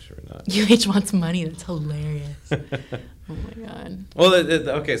 Okay, make sure we're not. UH wants money. That's hilarious. Oh my god. Well,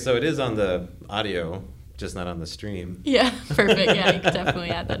 okay, so it is on the audio, just not on the stream. Yeah, perfect. Yeah, you could definitely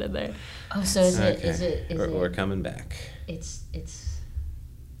add that in there. Oh, so is Okay. it We're coming back. it's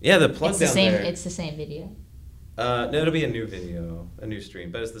Yeah, the plug it's the down same there. it's the same video. No, it'll be a new video, a new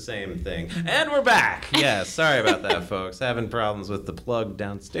stream, but it's the same thing. And we're back. Yeah, sorry about that, folks. Having problems with the plug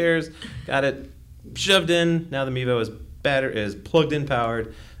downstairs. Got it shoved in. Now the Mevo is plugged in, powered.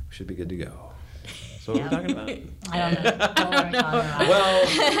 We should be good to go. So what are we talking about? I don't know. What we're talking about.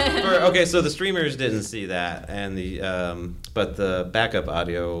 Well, okay, so the streamers didn't see that, and but the backup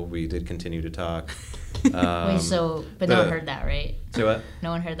audio we did continue to talk. Wait, but no one heard that, right? So what?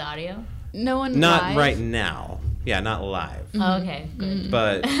 No one heard the audio? No one Not live? right now. Yeah, not live. Oh, okay, good.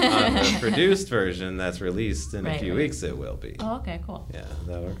 But on the produced version that's released in a Right, few right. weeks, it will be. Oh, okay, cool. Yeah, is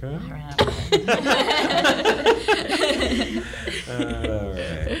that okay? I ran out of All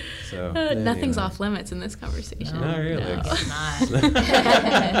right. So Nothing's anyway. off limits in this conversation. Not really. I guess not.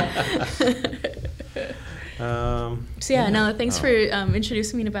 So yeah, no, thanks for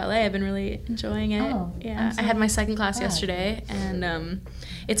introducing me to ballet. I've been really enjoying it. Oh, yeah, I'm so I had my second class glad. yesterday, and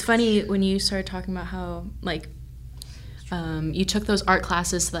it's funny when you started talking about how like you took those art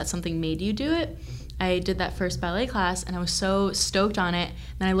classes so that something made you do it. I did that first ballet class, and I was so stoked on it.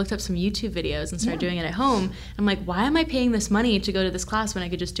 Then I looked up some YouTube videos and started doing it at home. I'm like, why am I paying this money to go to this class when I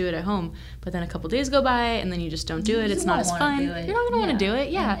could just do it at home? But then a couple days go by, and then you just don't do it. It's not won't as wanna fun. do it. You're not gonna want to do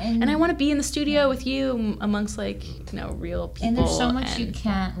it, yeah. And I want to be in the studio with you amongst like real people. And there's so much you and-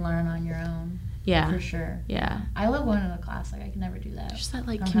 can't learn on your own. Yeah. For sure. Yeah. I love going to the class. Like, I could never do that. Just that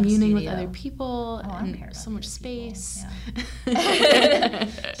like I don't have a communing with studio. other people Oh, I don't care and about so much other people. space. Yeah.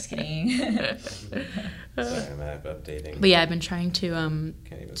 Just kidding. Sorry, I'm updating. But yeah, I've been trying to Can't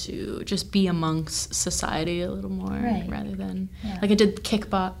even- to just be amongst society a little more Right. rather than Yeah. like I did not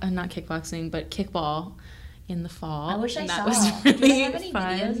kickboxing, but kickball in the fall. I wish I and saw. that was Do really they have any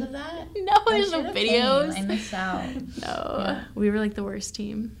fun. videos of that? No, I there's no should've videos. came. I missed out. No, Yeah. we were like the worst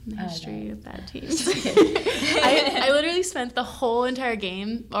team in the I history bet. of bad teams. I literally spent the whole entire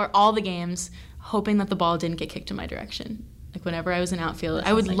game, or all the games, hoping that the ball didn't get kicked in my direction. Like whenever I was in outfield, That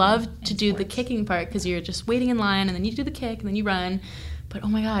I would sounds like love in to do the sports. kicking part because you're just waiting in line and then you do the kick and then you run. But oh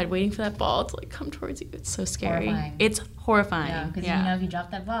my god, waiting for that ball to like come towards you, it's so scary. Horrifying. It's horrifying. Yeah, because Yeah. you know if you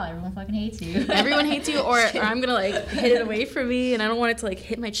drop that ball, everyone fucking hates you. Everyone hates you, or I'm gonna like hit it away from me, and I don't want it to like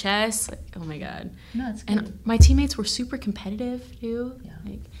hit my chest. Like, oh my god! No, it's good. And my teammates were super competitive too. Yeah,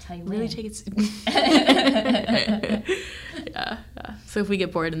 Like that's how you really win. take it. Yeah. So if we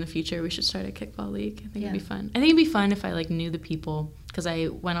get bored in the future, we should start a kickball league. I think it'd be Yeah. fun. I think it'd be fun if I like knew the people because I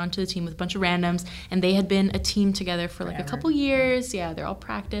went onto the team with a bunch of randoms, and they had been a team together for like a Forever. couple years. Yeah, they're all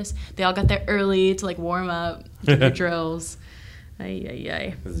practice. They all got there early to like warm up, do their drills.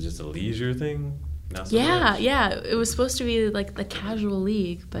 Ay. Is it just a leisure thing? Not so Yeah, much? yeah. It was supposed to be like the casual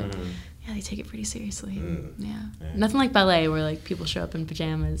league, but Mm. yeah, they take it pretty seriously. Mm. Yeah. Yeah. Nothing like ballet where like people show up in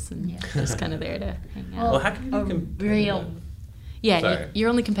pajamas and Yeah. just kind of there to hang out. Well, how can you be a competitive? real. Yeah, Sorry. you're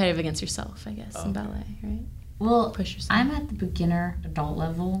only competitive against yourself, I guess, Oh, in okay. ballet, right? Well, Push yourself. I'm at the beginner adult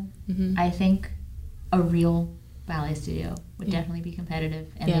level. Mhm. I think a real ballet studio would Yeah. definitely be competitive,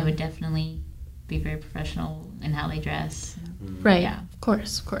 and Yeah. they would definitely be very professional in how they dress. Right. Yeah. Of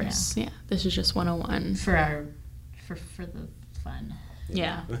course. Yeah. This is just 101. For the fun.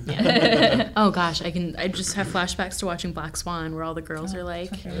 Yeah. Yeah. Oh gosh, I just have flashbacks to watching Black Swan where all the girls are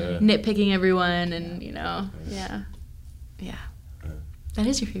like Yeah. nitpicking everyone and yeah. That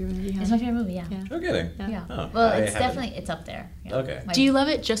is your favorite movie, huh? It's my favorite movie. Yeah. Yeah. No kidding. Yeah. Oh, Well, I it's haven't- definitely it's up there. Yeah. Okay. My- Do you love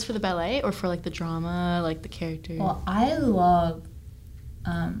it just for the ballet or for like the drama, like the character? Well, I love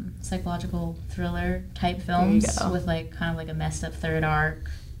psychological thriller type you films go. with like kind of like a messed up third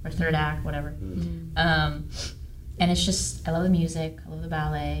arc or third act, whatever. Mm. And it's just I love the music, I love the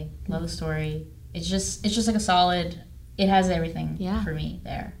ballet, love the story. It's just like a solid. It has everything Yeah. for me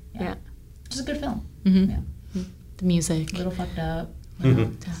there. Yeah. Just a good film. Mhm. Yeah. The music. A little fucked up.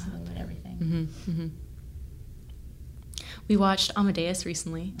 Mhm. Just a little bit everything. We We watched Amadeus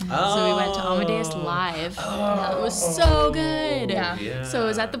recently. Oh. So we went to Amadeus live. Oh. It was so good. Yeah. So it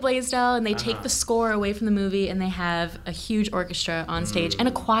was at the Blaisdell, and they take the score away from the movie, and they have a huge orchestra on stage and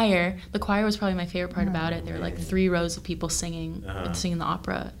a choir. The choir was probably my favorite part about it. There were like 3 rows of people singing the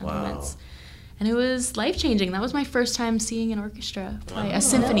opera elements. And it was life-changing. That was my first time seeing an orchestra play a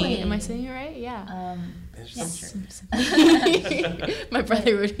symphony. Really? Am I saying it right? Yeah. Yes. My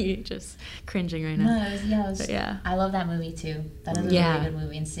brother would be just cringing right now. No, it was, Yeah. I love that movie too. That is a Yeah. really good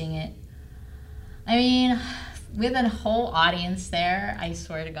movie, and seeing it. I mean, with a whole audience there, I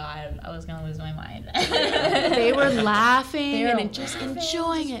swear to God, I was gonna lose my mind. They were laughing They were and just laughing,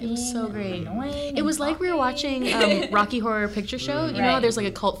 enjoying it. It was so being great. annoying It was and like we were talking. watching Rocky Horror Picture Show. You know how Right. there's like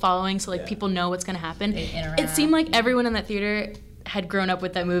a cult following, so like people know what's gonna happen. They It seemed like everyone in that theater had grown up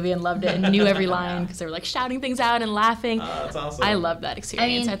with that movie and loved it and knew every line because they were like shouting things out and laughing. That's awesome. I loved that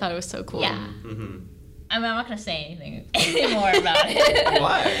experience. I mean, thought it was so cool. Yeah. Mm-hmm. I mean, I'm not gonna say anything anymore about it.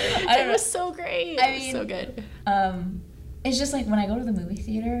 Why? I don't It know. was so great. I It was mean, so good. It's just like when I go to the movie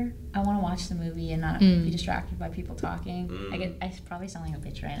theater, I want to watch the movie and not be distracted by people talking. I probably sound like a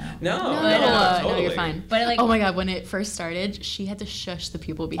bitch right now. No, No, totally. you're fine. But like, Oh my God, when it first started, she had to shush the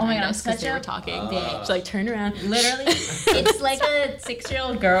people behind God, I'm us because such they a were talking. bitch. She like turned around. literally, it's like a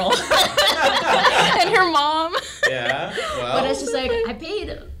 6-year-old girl. And her mom. Yeah. Well, But it's just like I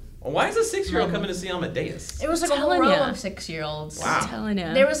paid. why is a 6-year-old coming to see Amadeus? It was like a whole telling row ya. of 6-year-olds. Wow. I'm telling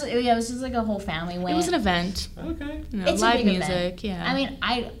you. There was it was just like a whole family went. It was an event. Okay. You know, It's a live big music. event. Yeah. I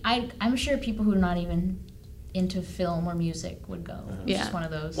mean, I'm sure people who are not even into film or music would go. It's Yeah. just one of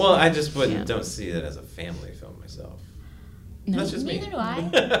those. Well, I just wouldn't Yeah. don't see it as a family film myself. No. That's just me. Neither do I.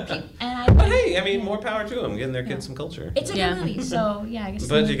 And But hey, I mean, more power to them, getting their kids some culture. It's a Yeah. good movie, so yeah, I guess.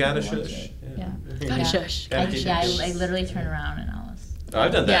 But some you gotta people watch shush. it. Yeah. Yeah. Gotta Yeah. shush. Gotta Gotta keep Yeah, shush. I literally turned around and I was. Oh,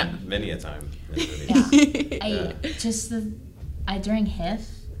 I've done that Yeah. many a time. In movies. Yeah. I Yeah. just during HIF.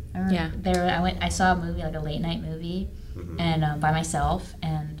 I remember Yeah. I saw a movie, like a late night movie, and by myself,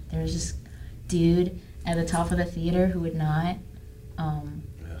 and there was this dude at the top of the theater who would not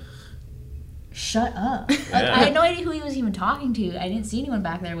shut up. Like, Yeah. I had no idea who he was even talking to. I didn't see anyone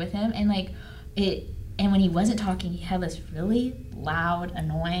back there with him, and and when he wasn't talking, he had this really loud,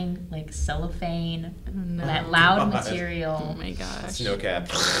 annoying, like cellophane, that loud God. material. Oh my gosh. Snow cap.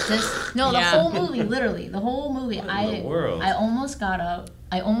 Just no, the Yeah. whole movie, literally, the whole movie. What in the world? I almost got up.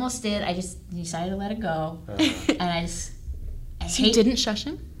 I almost did. I just decided to let it go, and I So you didn't shush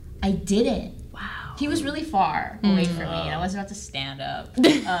him? I didn't. Wow. He was really far away from me, and I was about to stand up. But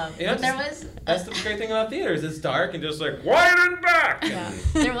there was That's the great thing about theaters. It's dark and just like wide and back. Yeah.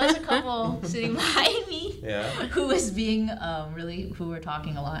 there was a couple sitting behind me Yeah. who was being who were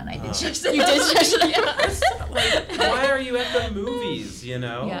talking a lot, and I did shush them. You did shush them? Like, why are you at the movies? You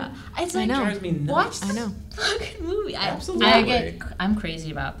know. Yeah, it's I like know. Drives me nuts. watch I the know. fucking movie. Absolutely. I'm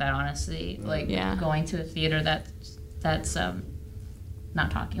crazy about that, honestly. Like Yeah. going to a theater that's not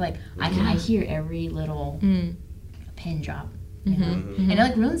talking. Like I hear every little pin drop, you know, and it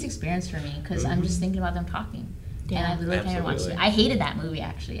like ruins the experience for me because I'm just thinking about them talking. And I literally can't even watch it. Absolutely. I hated that movie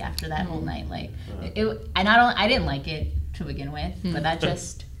actually after that whole night. Like I didn't like it to begin with, but that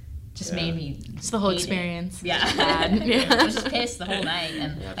just made me. It's the whole hate it. experience. Yeah. Bad. Yeah. I was just pissed the whole night,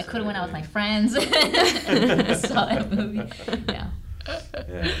 and I could have went out with my friends. Saw that movie. Yeah.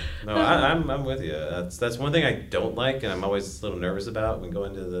 Yeah. No, I'm with you. That's one thing I don't like, and I'm always a little nervous about when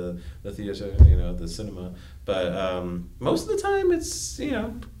going to the theater, you know, the cinema. But most of the time, it's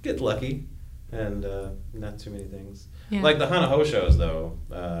get lucky, and not too many things. Yeah. Like the Hana-Ho shows, though.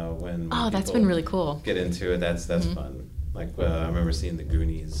 When Oh, that's people been really cool. get into it. That's fun. Like I remember seeing the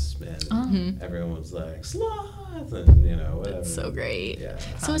Goonies, and everyone was like sloth, and whatever. That's so great. Yeah.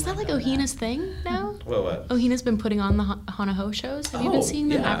 So is that like Ohina's thing now? What? Ohina's been putting on the Hana-Ho shows. Have you been Oh, seeing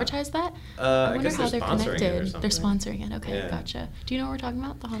them yeah. advertise that? I wonder guess how they're they're sponsoring connected. it or something. They're sponsoring it. Okay, Yeah. gotcha. Do you know what we're talking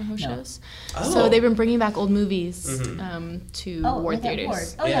about? The Hana-Ho shows? Oh. So they've been bringing back old movies Mhm. to Oh, Ward like at theaters. Ward.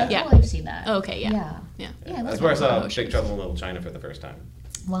 Oh Yeah. yeah, Yeah. I've seen that. Okay, yeah. Yeah. Yeah. Yeah, That's where I saw Hana-Ho Big shows. Trouble in Little China for the first time.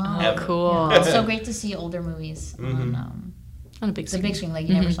 Wow. Oh, Ever. cool. Yeah, it's so great to see older movies On a big the screen. big screen. Like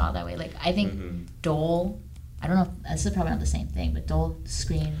you never saw it that way. Like I think Mhm. Dole. I don't know. This is probably not the same thing, but Dole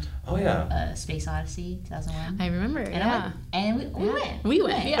screened Oh yeah. Space Odyssey 2001. I remember, And yeah. we went. We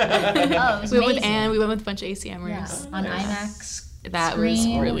went, yeah. Oh, it was We went with amazing. Anne, we went with a bunch of ACMers. Yeah, on Nice. IMAX. That was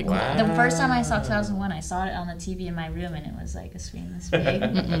screen. really cool. Wow. The first time I saw 2001, I saw it on the TV in my room, and it was like a screen this big.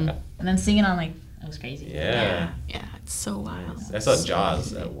 And then seeing it on it was crazy. Yeah. Yeah, it's so wild. I saw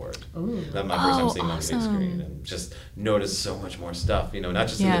Jaws at Ward. Ooh. That's my first time Oh, seeing it on the big awesome. screen, and just noticed so much more stuff. Not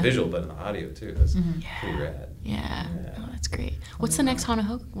just in Yeah. the visual, but in the audio too. That's pretty rad. Yeah. Yeah. Oh, that's great. What's the next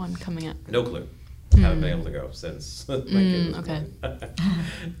Hana-Ho one coming up? No clue. Haven't been able to go since my kid was okay. born.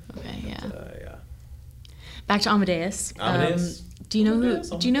 Okay, yeah. Yeah. Back to Amadeus. Amadeus? Do you know who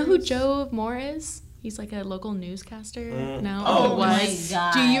Amadeus? Joe Moore is? He's like a local newscaster now. Oh, my was.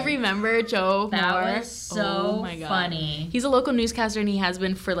 God. Do you remember Joe That Moore? was so funny. He's a local newscaster and he has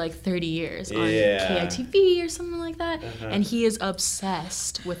been for like 30 years on Yeah. KITV or something like that. And he is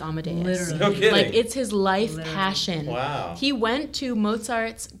obsessed with Amadeus. Literally. No kidding. Like it's his life passion. Wow. He went to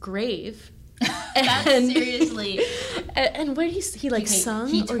Mozart's grave. That's and, seriously. And what he like sung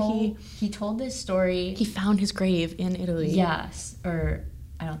he told this story. he found his grave in Italy. Yes, or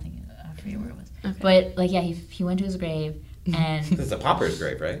I don't think I forget where it was. Okay. But like he went to his grave and It's a pauper's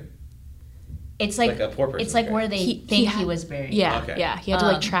grave, right? it's like a poor person's it's like grave. where they He think had- he was buried. Yeah, Okay. yeah. He had to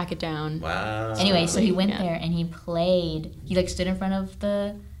like track it down. Wow. Anyway, so he went Yeah. there and he like stood in front of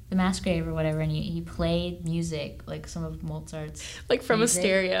the mass grave or whatever, and he played music, like some of Mozart's Like from music. a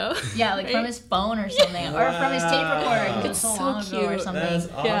stereo. Yeah, like from his phone or something, or from his tape recorder. He did It's so so long ago or cute. something. That's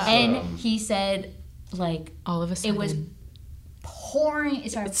awesome. Yeah. And he said, like, All of a sudden. it was pouring.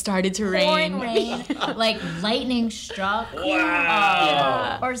 It It started to pouring rain. like lightning struck.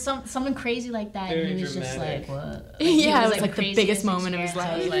 Wow. Or something crazy like that. Very and he was dramatic. just like, what? Yeah, it was like the craziest biggest moment of his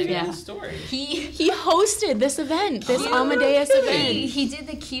experience. I life. was like, Yeah. The story. He hosted this event, this Amadeus event. He did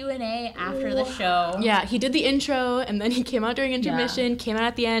the Q&A after the show. Yeah, he did the intro and then he came out during intermission, came out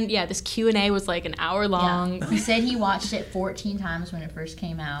at the end. Yeah, this Q&A was like an hour long He said he watched it 14 times when it first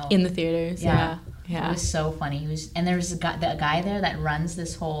came out. in the theaters. Yeah. Yeah. It was so funny. And there was a guy there that runs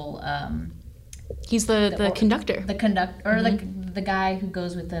this whole He's the conductor. the conductor or the guy who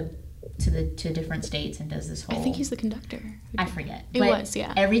goes with to different states and does this whole. I think he's the conductor. I forget. It was,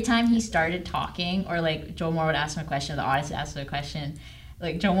 yeah. Every time he started talking, or like Joe Moore would ask him a question, or the audience would ask him a question,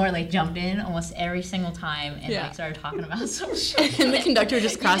 like Joe Moore like jumped in almost every single time and Yeah. like started talking about some shit. And the conductor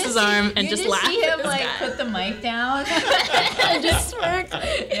just crossed his arm and just laughed. See at him this like guy. put the mic down. and just smirked.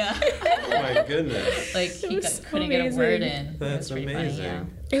 Yeah. Oh my goodness. Like he was so couldn't get a word amazing. in. That's It was pretty amazing. Funny, yeah.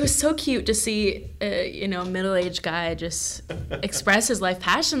 It was so cute to see, a middle-aged guy just express his life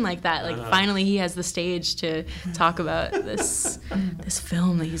passion like that. Like, finally, he has the stage to talk about this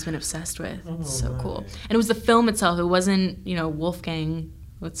film that he's been obsessed with. It's so cool. And it was the film itself. It wasn't, Wolfgang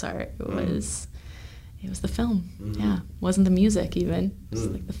Mozart. It was the film. Yeah, it wasn't the music even. It was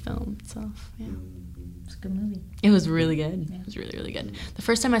like the film itself. Yeah. It's a good movie. It was really good. It was really, really good. The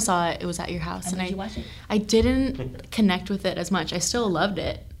first time I saw it, it was at your house, And and did you watch it? I didn't connect with it as much. I still loved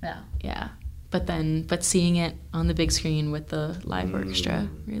it. Yeah. Yeah. But seeing it on the big screen with the live orchestra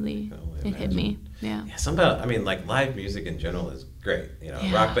really, Oh, I it hit me. Yeah. Yeah, somehow, I mean, like, live music in general is great.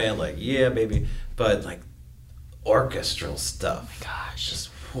 Yeah. Rock band, like, yeah, baby. But, like, orchestral stuff. Gosh. Just,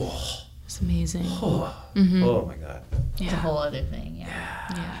 whoa. It's amazing. Oh, oh my God. It's a Yeah. whole other thing. Yeah.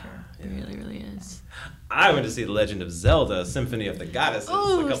 Yeah. It really, really is. I went to see The Legend of Zelda, Symphony of the Goddesses,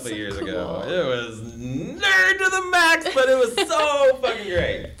 Oh, a couple so years cool. ago. It was nerd to the max, but it was so fucking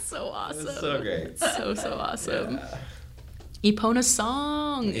great. So awesome. It was so great. So awesome. Yeah. Epona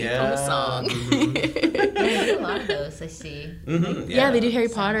song. Yeah. Epona song. They do a lot of those, I see. Mhm, Yeah, they do Harry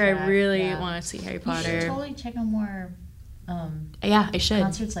Potter. I Soundtrack, really yeah. want to see Harry You should Potter. totally check out more Yeah, I should.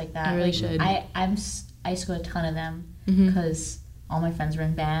 concerts like that. I really Like, should. I used to go to a ton of them Mhm. because all my friends were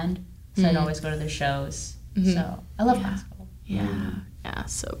in band, so I'd Mhm. always go to their shows. Mhm. So I love Yeah. classical. Yeah. Yeah,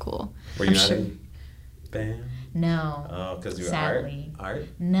 so cool. Were I'm you not sure- in band? No, Oh, because you were Sadly. art?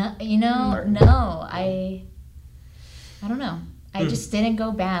 no, Art? no. I don't know. I just didn't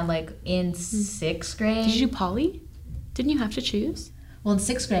go band. Like in sixth grade. Did you do poly? Didn't you have to choose? Well, in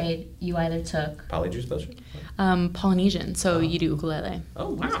sixth grade, you either took. Polyjuice Potion? Polynesian, so you do ukulele. Oh,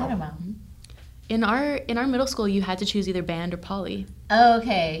 What's that wow. about? In our middle school, you had to choose either band or poly. Oh,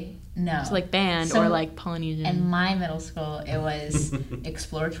 okay. No. So like band So- or like Polynesian. In my middle school, it was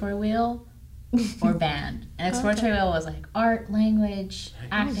exploratory wheel or band. And exploratory wheel was like art, language,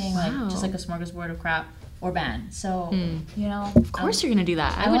 acting, wow. like just like a smorgasbord of crap, or band. So, you know. Of course, you're gonna do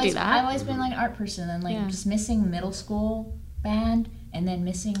that. I would do that. I've always been like an art person, and like Yeah. just missing middle school band, and then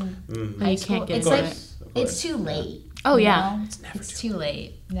missing Mhm. Oh, high you school. can't get It's into like it. Of course. it's too late. Oh, you yeah. know? It's never too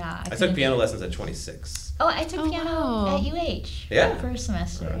late. Yeah. I took couldn't- piano lessons at 26. Oh, I took Oh, piano wow. at UH. Yeah. For a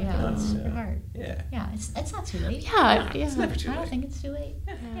semester. Right. Yeah, it's Oh, super yeah. hard. Yeah. Yeah, it's not too late. Yeah, It's never too I don't late. think it's too late.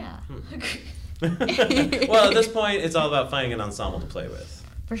 Yeah. Well, at this point, it's all about finding an ensemble to play with.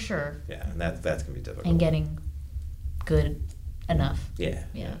 For sure. Yeah, and that's going to be difficult. And getting good enough. Yeah.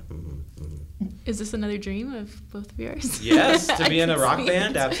 Yeah. Mhm, mhm. Is this another dream of both of yours? Yes, to be I in a can rock see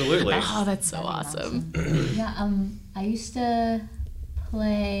band, it. absolutely. Oh, that's so That'd be awesome. Yeah, I used to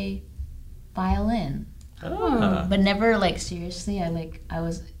play violin, Ah. but never like seriously.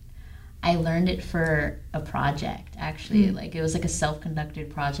 I learned it for a project, actually. Like, it was like a self-conducted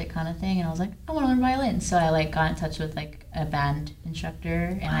project kind of thing, and I was like, I want to learn violin. So I like got in touch with like a band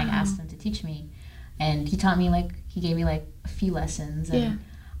instructor, and I asked him to teach me. And he taught me, like, he gave me like a few lessons, and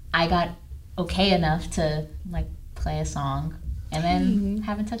I got okay enough to like play a song, and then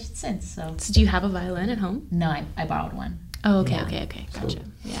haven't touched it since. So do you have a violin at home? no, I borrowed one. Oh, okay, Yeah. okay, gotcha.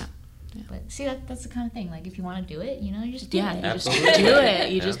 Yeah. But see, that's the kind of thing. Like, if you want to do it, you know, you just do Yeah, it. you just Absolutely. do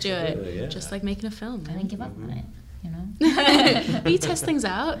it. You just do Absolutely, it. yeah. Just like making a film, And then man. give up on it, you know? You test things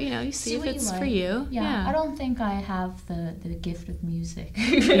out, you know, you see if what you it's like. for you. Yeah, I don't think I have the gift of music.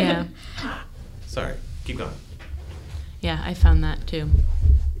 Yeah. Sorry, keep going. Yeah, I found that too.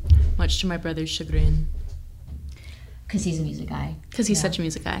 Much to my brother's chagrin. Because he's a music guy. Because he's Yeah. such a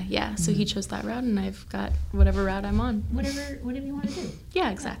music guy. Yeah, so he chose that route, and I've got whatever route I'm on. Whatever you want to do. Yeah,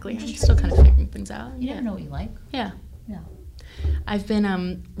 exactly. Just I'm try still to kind do of it. figuring things out. You Yeah. never know what you like. Yeah. Yeah. I've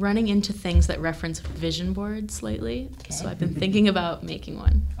been running into things that reference vision boards lately, so Okay. I've been thinking about making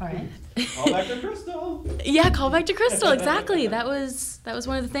one. All right. Call back to Crystal. Yeah, call back to Crystal. Exactly. That was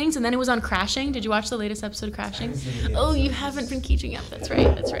one of the things, and then it was on Crashing. Did you watch the latest episode of Crashing? Oh, you haven't been keeping up. That's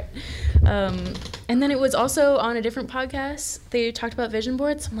right. That's right. And then it was also on a different podcast. They talked about vision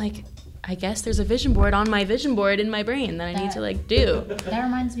boards. I'm like, I guess there's a vision board on my vision board in my brain that I need to like do. That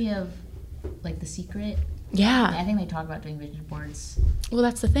reminds me of, like, The Secret. I Yeah. think they talk about doing vision boards. Well,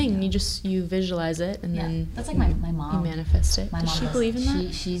 that's the thing. You visualize it, and Yeah. then That's like my you mom. manifest it. My Does mom she does- believe in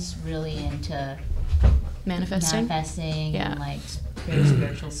that? She's really into Manifesting. manifesting Yeah. and like very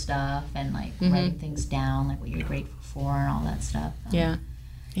spiritual stuff and like Mhm. writing things down, like what you're grateful for and all that stuff. Yeah.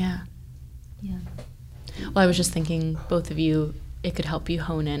 Yeah. Yeah. Well, I was just thinking, both of you, it could help you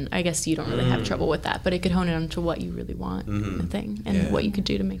hone in. I guess you don't really have trouble with that, but it could hone in onto what you really want, the thing, and Yeah. what you could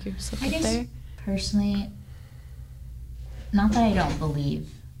do to make yourself I get guess there. personally, not that I don't believe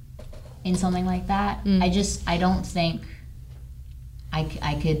in something like that. I don't think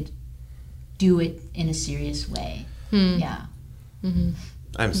I could do it in a serious way. Yeah.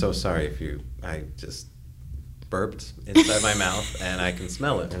 I'm so sorry if I just burped inside my mouth and I can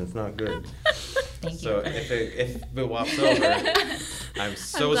smell it and it's not good. Thank So you. if it wafts over, I'm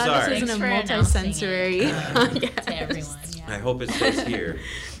so I'm glad sorry. This isn't a Thanks for announcing multi-sensory it. podcast. To everyone. I Yeah. hope it stays here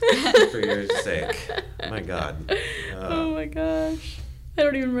for your sake. My God. Oh my gosh. I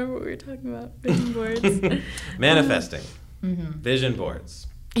don't even remember what we were talking about. Vision boards. Manifesting. Mm-hmm. Vision boards.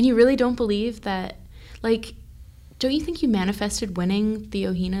 And you really don't believe that, like, don't you think you manifested winning the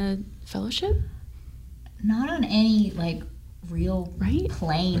Ohina Fellowship? Not on any like real Right?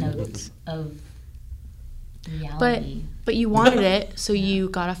 plane of reality. But you wanted it, so you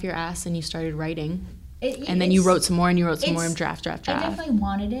got off your ass and you started writing. And then you It's- wrote some more and you wrote some more and it's- draft. I definitely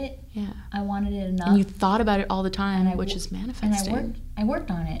wanted it. Yeah. I wanted it enough. And you thought about it all the time, And I which wo- is and manifesting. I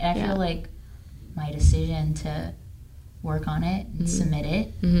worked on it. And I Yeah. feel like my decision to work on it and submit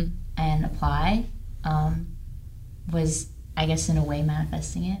it Mhm. and apply was, I guess, in a way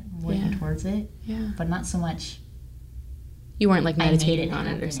manifesting it, working Yeah. towards it, Yeah. but not so much. You weren't like I made meditating it on it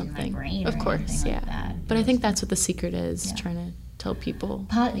happen or in something. my brain Of or course, anything yeah. like that. But I think that's what the secret is, Yeah. trying to tell people.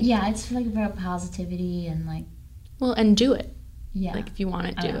 Yeah, it's like about positivity and like Well, and do it. yeah. Like if you want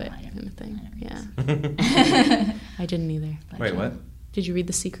it, I do don't it, know, I don't- kind of thing. I don't Yeah. I didn't either. But, Wait, what? Did you read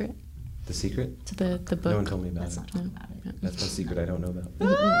The Secret? The secret? The book? No one told me about Let's it. not talk about it. That's my secret I don't know about.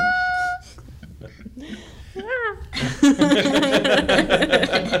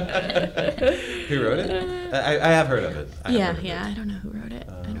 Who wrote it? I have heard of it. I have Yeah, heard of yeah. it. I don't know who wrote it.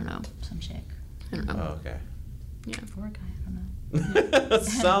 I don't know. Some chick. I don't know. Oh, okay. Yeah. For a guy, I don't know.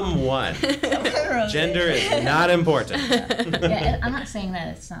 Someone. Gender is not important. Yeah, I'm not saying that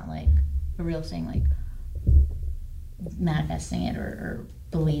it's not like a real thing, like manifesting it or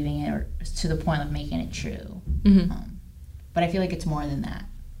believing it or to the point of making it true. Mhm. But I feel like it's more than that.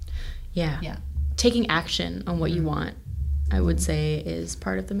 Yeah. Yeah. Taking action on what you want, I would say, is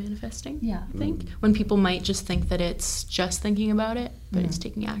part of the manifesting. Yeah. I think when people might just think that it's just thinking about it, but it's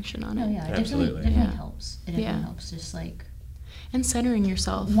taking action on No, it yeah, it Absolutely. definitely Yeah. helps. It definitely Yeah. helps. Just like and centering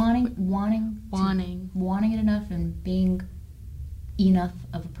yourself. wanting it enough and being enough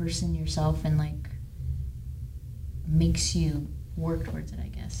of a person yourself and like makes you work towards it, I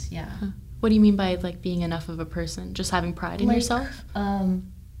guess. Yeah. What do you mean by like being enough of a person? Just having pride in Like, yourself?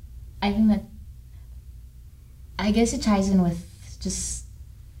 I think that I guess it ties in with just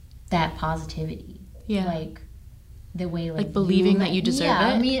that positivity. Yeah. Like the way like believing that you deserve yeah,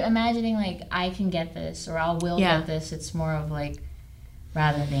 it? I mean imagining like I can get this or I will Yeah. get this. It's more of like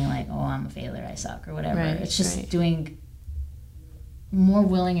rather than being like, oh, I'm a failure, I suck or whatever. Right, it's just right. doing more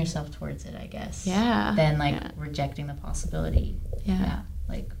willing yourself towards it, I guess. Yeah. Than like Yeah. rejecting the possibility. Yeah.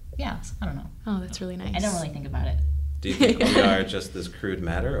 Like yeah, I don't know. Oh, that's really nice. I don't really think about it. Do you think we are just this crude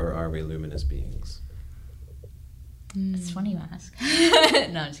matter, or are we luminous beings? It's funny you ask.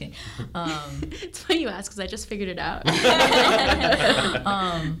 No, I'm just kidding. It's funny you ask because I just figured it out.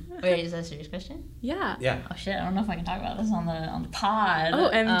 Wait, is that a serious question? Yeah. Yeah. Oh shit, I don't know if I can talk about this on the pod.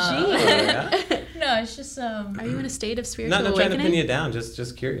 OMG. No, it's just Are you in a state of spiritual Not trying to awakening? pin you down,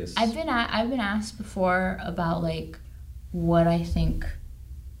 just curious. I've been asked before about like what I think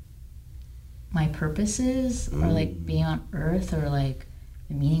my purpose is, or like being on Earth, or like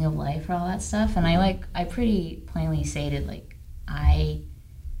the meaning of life, or all that stuff. And I pretty plainly stated like I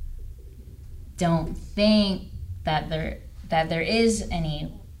don't think that there is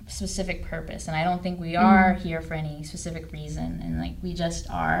any specific purpose, and I don't think we are here for any specific reason, and like we just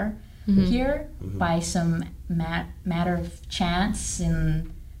are here by some matter of chance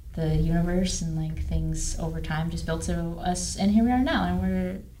in the universe, and like things over time just built to us, and here we are now,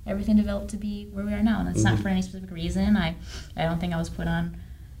 and everything developed to be where we are now, and it's not for any specific reason. I don't think I was put on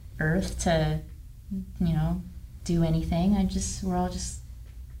Earth to, do anything. We're all just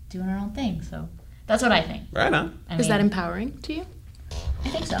doing our own thing. So that's what I think. Right on. Is that empowering to you? I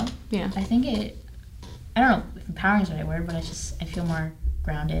think so. Yeah. I think I don't know if empowering is the right word, but I feel more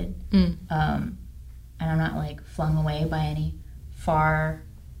grounded. And I'm not like flung away by any far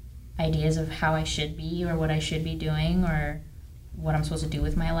ideas of how I should be, or what I should be doing, or what I'm supposed to do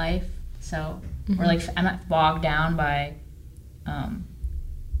with my life. So, or like I'm not bogged down by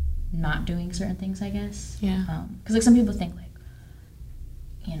not doing certain things, I guess. Yeah. Because like some people think like,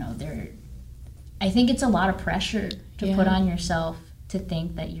 I think it's a lot of pressure to put on yourself to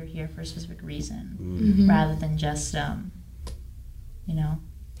think that you're here for a specific reason, rather than just,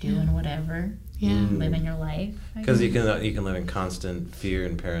 doing whatever. Yeah. Living your life. Because you can live in constant fear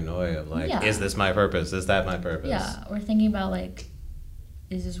and paranoia of like, is this my purpose? Is that my purpose? Yeah, or thinking about like,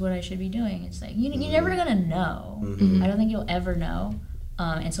 is this what I should be doing? It's like you're never gonna know. I don't think you'll ever know,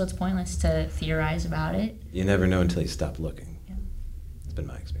 and so it's pointless to theorize about it. You never know until you stop looking. Yeah. It's been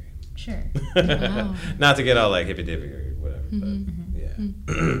my experience. Sure. Wow. Not to get all like hippy dippy or whatever, but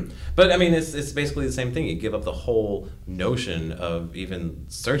yeah. But I mean, it's basically the same thing. You give up the whole notion of even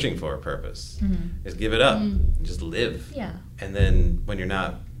searching for a purpose. Just give it up and just live. Yeah. And then when you're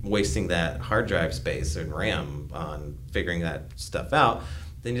not wasting that hard drive space and RAM on figuring that stuff out,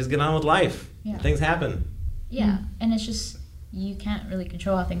 then you just get on with life. Yeah. Things happen. Yeah, and it's just you can't really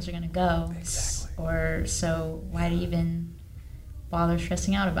control how things are gonna go. Exactly. Or so why do you even bother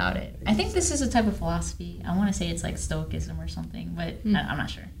stressing out about it? I think this is a type of philosophy. I want to say it's like Stoicism or something, but I'm not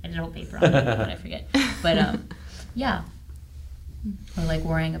sure. I did a whole paper on it, but I forget. But yeah, or like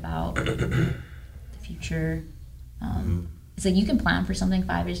worrying about the future. It's like you can plan for something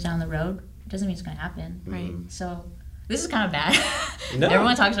 5 years down the road. It doesn't mean it's going to happen. Right. So this is kind of bad. No.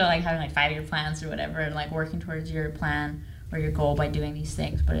 Everyone talks about like having like 5-year plans or whatever, and like working towards your plan or your goal by doing these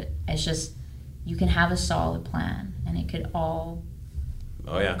things. But it's just you can have a solid plan, and it could all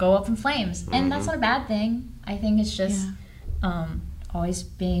go up in flames, and that's not a bad thing. I think it's just always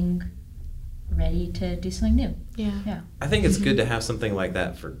being ready to do something new. Yeah. I think it's good to have something like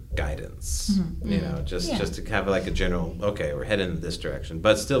that for guidance. Just to have like a general, okay, we're heading in this direction,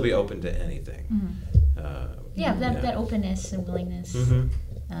 but still be open to anything. That openness and willingness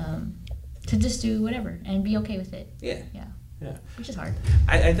to just do whatever and be okay with it. Yeah. Which is hard.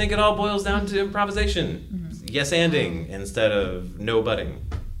 I think it all boils down to improvisation. Yes-anding instead of no butting,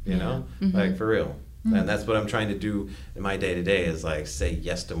 like for real. And that's what I'm trying to do in my day-to-day is like say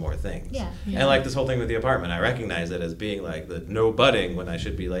yes to more things. And like this whole thing with the apartment, I recognize it as being like the no butting when I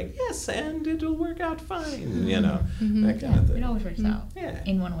should be like, yes, and it'll work out fine, that kind of thing. It always works out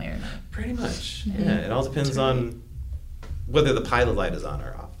in one way or another. Pretty much. It all depends on whether the pilot light is on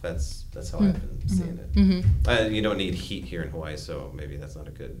or off. That's how I've been seeing it. You don't need heat here in Hawaii, so maybe that's not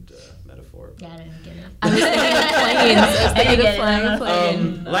a good metaphor. Yeah, I didn't get it. I was thinking of planes. I was thinking of flying a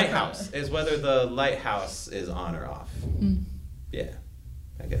plane. Lighthouse is whether the lighthouse is on or off. Yeah,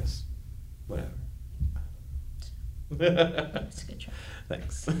 I guess. Whatever. That's a good try.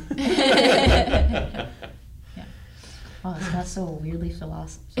 Thanks. Oh, that's so weirdly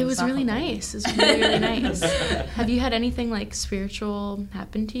philosophical. It was really nice. It was really, really nice. Have you had anything like spiritual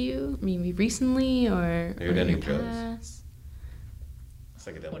happen to you? Maybe recently or Have you had any in the drugs? past?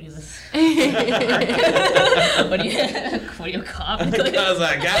 Psychedelics. What is this? What do you call it? Because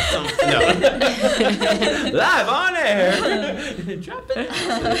I got some. No. Live on air. Drop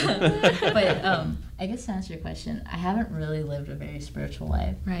it. But I guess to answer your question, I haven't really lived a very spiritual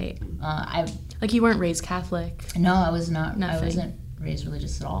life. Right. I Like you weren't raised Catholic. No, I was not. Nothing. I wasn't raised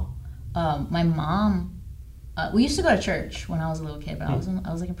religious at all. My mom we used to go to church when I was a little kid, but I was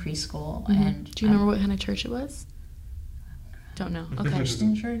like in preschool. And do you remember what kind of church it was? Don't know. Okay.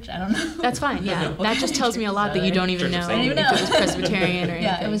 Christian church? I don't know. That's fine. Yeah, that just tells me a lot that you don't even know. I didn't even know. If it was Presbyterian or anything.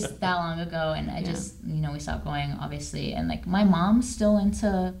 Yeah, it was that long ago, and I just we stopped going, obviously. And like my mom's still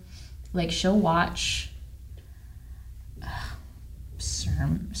into, like, she'll watch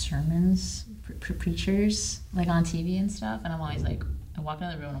sermons, preachers, like, on TV and stuff, and I'm always like, I walk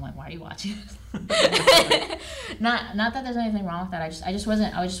into the room and I'm like, why are you watching this? not that there's anything wrong with that. I just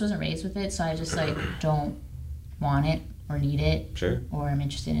wasn't raised with it, so I just like don't want it or need it, Sure. or I'm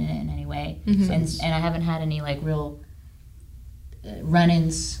interested in it in any way. Mm-hmm. And I haven't had any like real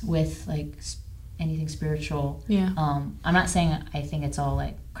run-ins with like anything spiritual. Yeah. I'm not saying I think it's all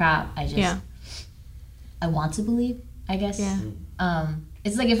like crap. I just I want to believe, I guess. Yeah.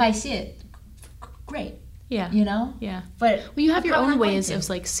 It's like if I see it, great. Yeah. You know? Yeah. But well, you have your probably own not going ways to. of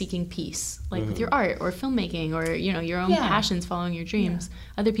like seeking peace, like with your art or filmmaking or your own passions, following your dreams.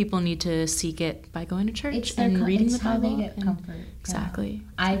 Other people need to seek it by going to church and reading the how Bible. they get comfort. Exactly. Yeah.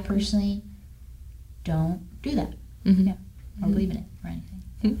 I personally don't do that. Mm-hmm. Yeah. I don't believe in it or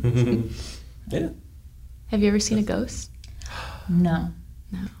anything. Yeah. Have you ever seen a ghost? No.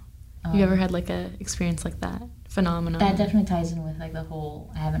 No. Have you ever had like a experience like that? Phenomenon? That definitely ties in with like the whole,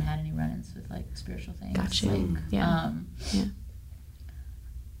 I haven't had any run-ins with like spiritual things. Gotcha. Like, Yeah.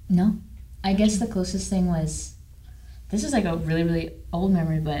 No. I guess the closest thing was, this is like a really, really old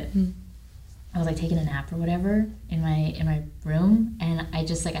memory, but I was like taking a nap or whatever in my room, and I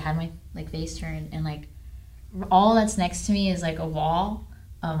just like, I had my like face turned, and like all that's next to me is like a wall,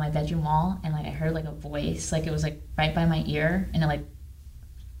 my bedroom wall, and like I heard like a voice, like it was like right by my ear, and it like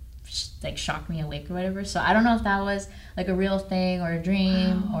shocked me awake or whatever. So I don't know if that was like a real thing or a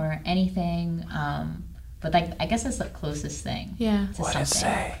dream or anything, but like I guess that's the closest thing. Yeah. To What did it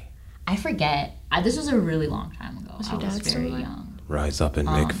say? I forget. This was a really long time ago. Was your I was dad still very alive? young. Rise up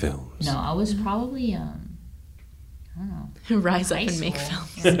and make films. No, I was probably I don't know. Rise up High and make school.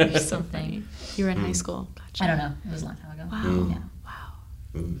 films or Yeah, something. You were in high school. Gotcha. I don't know. It was a long time ago. Wow. Yeah.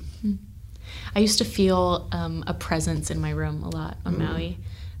 Wow. I used to feel a presence in my room a lot on Maui.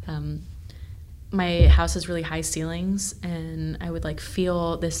 My house has really high ceilings, and I would like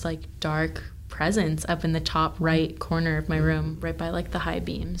feel this like dark presence up in the top right corner of my room, right by like the high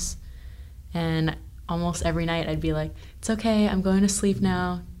beams. And almost every night I'd be like, it's okay, I'm going to sleep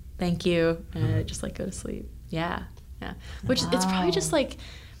now. Thank you. And I'd just like go to sleep. Yeah. Yeah. Which it's probably just like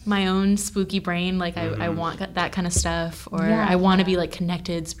my own spooky brain. Like I want that kind of stuff, or I want to be like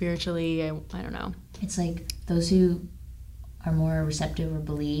connected spiritually. I don't know. It's like those who are more receptive or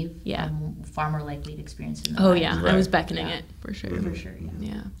believe are far more likely to experience it in their lives. Yeah. Right. I was beckoning it for sure. For sure,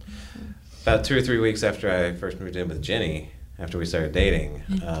 Yeah. About 2 or 3 weeks after I first moved in with Jenny, after we started dating,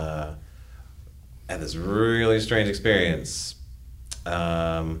 I had this really strange experience.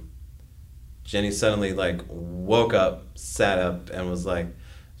 Jenny suddenly like woke up, sat up, and was like,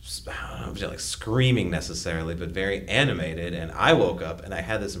 I don't know, like screaming necessarily, but very animated. And I woke up and I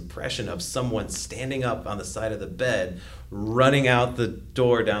had this impression of someone standing up on the side of the bed, running out the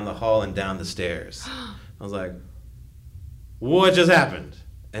door down the hall and down the stairs. I was like, what just happened?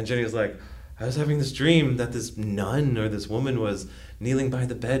 And Jenny was like, I was having this dream that this nun or this woman was kneeling by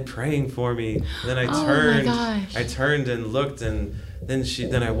the bed praying for me. And then I turned and looked, and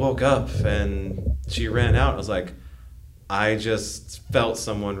then I woke up and she ran out. I was like, I just felt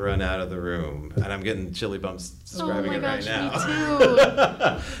someone run out of the room, and I'm getting chilly bumps describing it right now. Me too.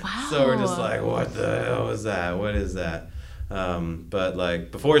 Wow. So we're just like, what the hell was that? What is that? But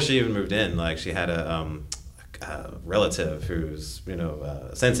like before she even moved in, like she had a relative who's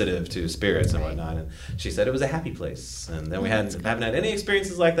sensitive to spirits and whatnot, and she said it was a happy place. And then we haven't had any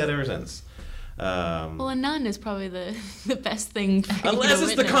experiences like that ever since. Well, a nun is probably the best thing for Unless you to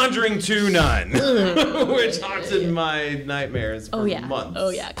it's the witness. Conjuring 2 nun, which haunted my nightmares for months. Oh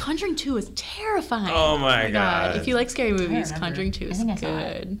yeah, Conjuring 2 is terrifying. Oh my god! If you like scary movies, remember. Conjuring 2 is I good. saw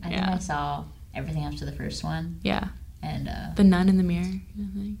it. I think I saw everything after the first one. Yeah. And The Nun in the Mirror, I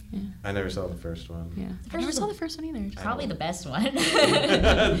think. Yeah. I never saw the first one. Yeah. I never saw the first one either. probably the best one.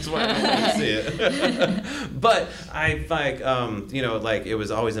 That's why I want to see it. But I like, it was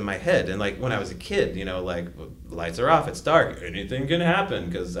always in my head. And like when I was a kid, like lights are off, it's dark, anything can happen,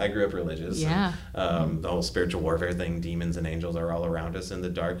 because I grew up religious. Yeah. And, the whole spiritual warfare thing, demons and angels are all around us in the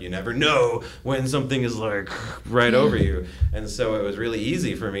dark. You never know when something is like right over you. And so it was really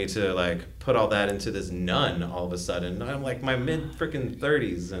easy for me to like put all that into this nun all of a sudden. I'm like my mid freaking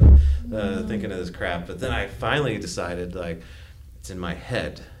 30s and thinking of this crap. But then I finally decided, like, it's in my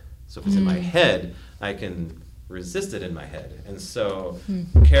head. So if it's in my head, I can resisted in my head. And so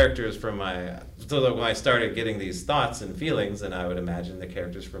characters from so when I started getting these thoughts and feelings, and I would imagine the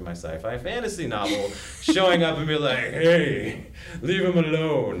characters from my sci-fi fantasy novel showing up and be like, hey, leave him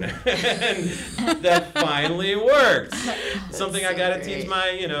alone. And that finally worked. Something I got to teach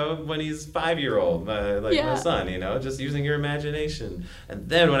my, when he's 5-year-old, my son, just using your imagination. And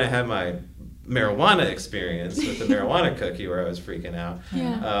then when I had my marijuana experience with the marijuana cookie where I was freaking out,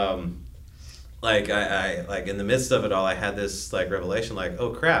 I in the midst of it all, I had this revelation, oh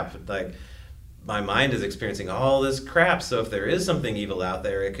crap, my mind is experiencing all this crap, so if there is something evil out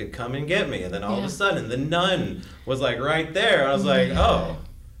there, it could come and get me. And then all of a sudden, the nun was right there. I was like, oh,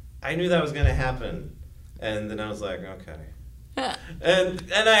 I knew that was going to happen. And then I was like, okay. And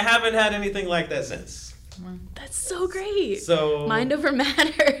I haven't had anything like that since. That's so great. So mind over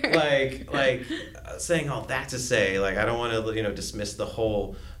matter. Saying all that to say, I don't want to dismiss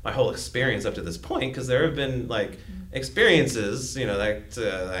my whole experience up to this point, because there have been experiences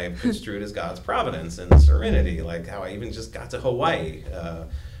that I construed as God's providence and serenity, how I even just got to Hawaii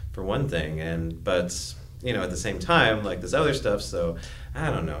for one thing, but at the same time this other stuff. So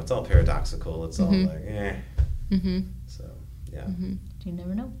I don't know. It's all paradoxical. It's all So yeah. You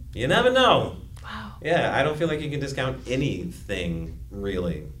never know. You never know. Wow. Yeah, I don't feel like you can discount anything,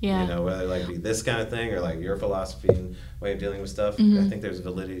 really. Yeah. Whether be this kind of thing or your philosophy and way of dealing with stuff. I think there's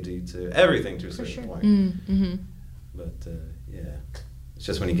validity to everything to a certain point. Mm-hmm. But yeah, it's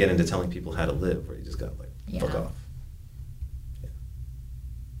just when you get into telling people how to live, where you just got fuck off.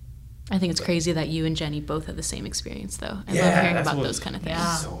 I think it's crazy that you and Jenny both had the same experience, though. I love hearing about those kind of things.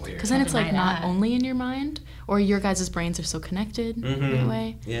 Yeah. So weird. Because then it's not only in your mind, or your guys' brains are so connected in a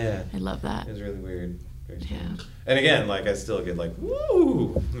way. Yeah. I love that. It was really weird. Very strange. Yeah. And again, I still get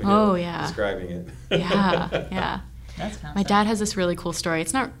woo! Describing it. Yeah. That's kind of My dad has this really cool story.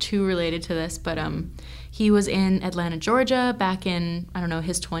 It's not too related to this, but he was in Atlanta, Georgia back in, I don't know,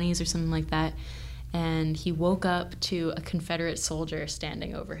 his 20s or something like that. And he woke up to a Confederate soldier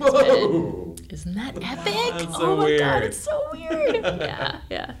standing over his bed. Isn't that epic? That's so oh my weird. God, it's so weird.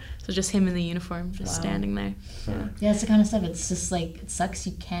 Yeah. So just him in the uniform, just standing there. Yeah, it's the kind of stuff. It's just it sucks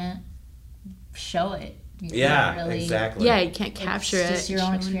you can't show it. You Yeah, can't really, exactly. Yeah, you can't capture it. It's just your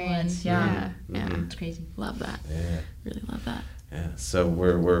own show experience. anyone. Yeah. Yeah. It's crazy. Love that. Yeah. Really love that. Yeah. So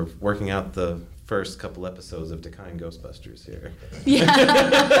we're working out the first couple episodes of Decaying Ghostbusters here. Yeah.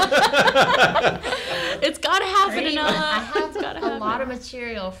 It's gotta happen, Great. Anela. I have It's gotta a happen. lot of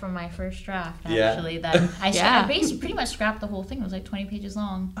material from my first draft, Yeah. actually, that I Yeah. basically pretty much scrapped the whole thing. It was 20 pages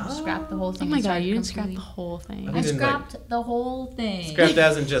long. I scrapped the whole Oh thing. my and God, started you didn't scrap the completely- whole thing. I I didn't, scrapped the whole thing. Scrapped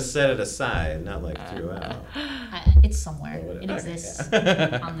hasn't just set it aside, not threw out. It's somewhere. Or It whatever. exists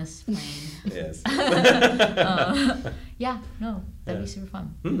Yeah. on this plane. Yes. Yeah, no, that'd be super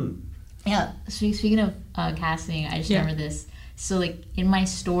fun. Hmm. Yeah, speaking of casting, I just remember this. So, in my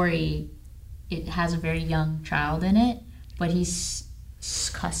story, it has a very young child in it, but he's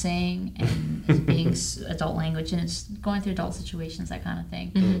cussing and is being adult language, and it's going through adult situations, that kind of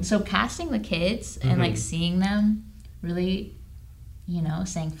thing. So, casting the kids and, seeing them really,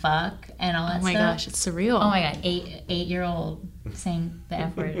 saying fuck and all that Oh my stuff. gosh, it's surreal. Oh my God, 8-year-old saying the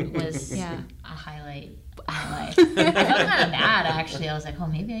F word was Yeah. a highlight. I felt kind of bad, actually. I was like, oh,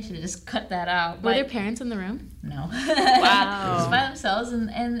 maybe I should have just cut that out. Were But their parents in the room? no. Wow. Just by themselves, and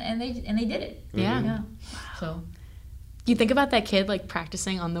they did it. Yeah. Yeah. So You think about that kid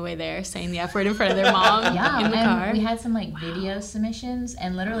practicing on the way there, saying the F word in front of their mom yeah, in the and car. we had some video submissions,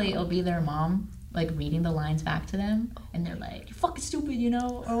 and literally it'll be their mom reading the lines back to them, and they're like, "You're fucking stupid,"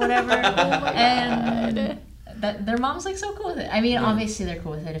 or whatever. And that their mom's so cool with it. I mean, obviously they're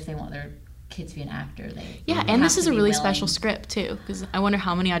cool with it if they want their kids to be an actor. Yeah, and this is a really special script too, because I wonder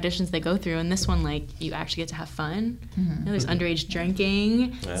how many auditions they go through. And this one, you actually get to have fun. There's underage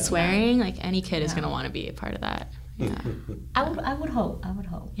drinking, swearing. Any kid is gonna want to be a part of that. Yeah, I would hope.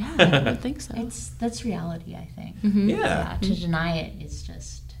 yeah, I would think so. That's reality, I think. Yeah. To deny it is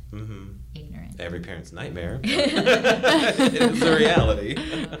just Mm-hmm. ignorant. Every parent's nightmare. It's a reality.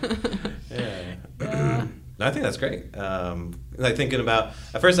 Yeah. I think that's great. Thinking about,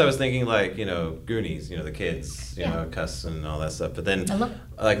 at first I was thinking Goonies, the kids, cuss and all that stuff. But then,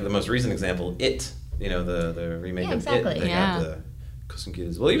 the most recent example, It, the remake of exactly. It. They got the cussing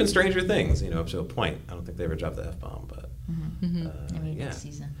kids. Well, even Stranger Things, up to a point. I don't think they ever dropped the F-bomb, but This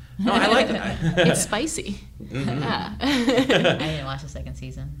season. No, I like it. It's spicy. Yeah. I didn't watch the second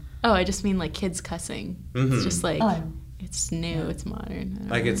season. Oh, I just mean kids cussing. It's just it's new, it's modern.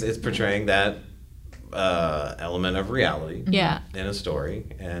 I don't know. It's portraying that element of reality in a story,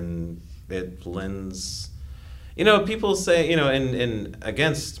 and it lends, people say, in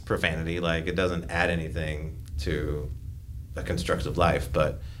against profanity, it doesn't add anything to a constructed life,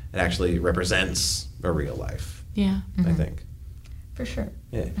 but it actually represents a real life. Yeah. I think. For sure.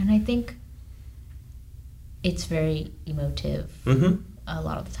 Yeah. And I think it's very emotive Mm-hmm. a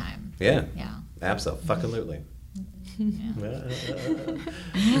lot of the time. Yeah. Yeah. Absolutely. Yeah.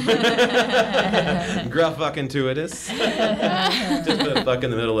 Gruff fucking intuitus. Just put a fuck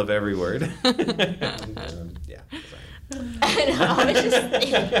in the middle of every word. Yeah. I was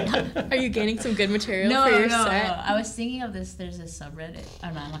just Are you gaining some good material no, for your no, set? no. I was thinking of this. There's a subreddit.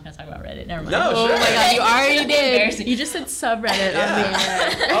 I'm not going to talk about Reddit. Never mind. No, Oh sure. my god, you already did. Embarrassing. You just said subreddit on the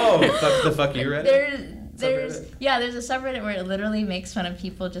air. Oh, fuck you Reddit? There's Subreddit? there's a subreddit where it literally makes fun of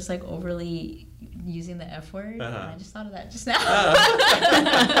people just like overly using the F word. Uh-huh. And I just thought of that just now.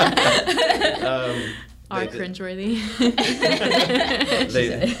 Are They did- cringeworthy.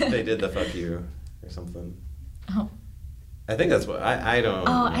 They did the fuck you or something. Oh. I think that's what I don't.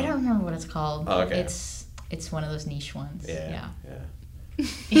 Oh, I don't remember what it's called. Oh, okay. It's one of those niche ones. Yeah.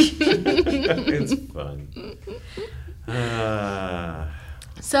 It's fun.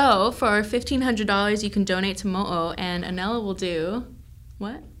 So for $1,500, you can donate to Mo'o, and Anela will do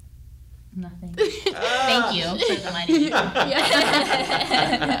what? Nothing. Thank you for the money.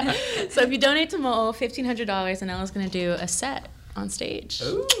 So if you donate to Mo'o $1,500, Anela's gonna do a set on stage.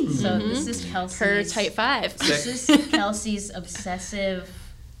 Ooh. So this is Kelsey's. Her type 5. This is Kelsey's obsessive.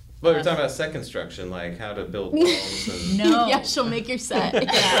 Well, we're talking about set construction, like how to build walls and. No. Yeah, she'll make your set.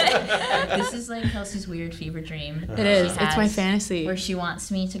 Yeah. This is like Kelsey's weird fever dream. It is. She It's my has, fantasy. Where she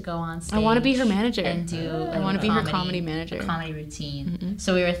wants me to go on stage. I want to be her manager. And do. I want to be her comedy manager. A comedy routine.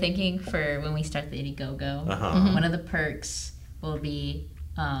 So we were thinking for when we start the Indiegogo, one of the perks will be.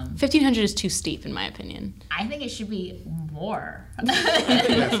 $1,500 is too steep, in my opinion. I think it should be more.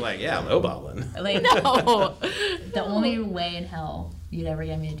 That's like, yeah, lowballing. Like, No. the only way in hell you'd ever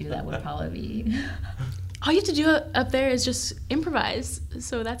get me to do that would probably be. All you have to do up there is just improvise.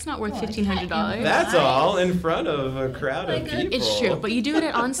 So that's not worth Oh, I can't $1,500. That's all in front of a crowd of Like a- people. It's true, but you do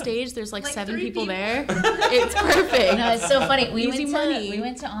it on stage. There's like Like 7 3 people people. there. It's perfect. No, it's so funny. Easy money. We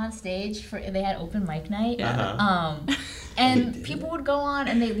went to on stage for they had open mic night. Uh-huh. And people would go on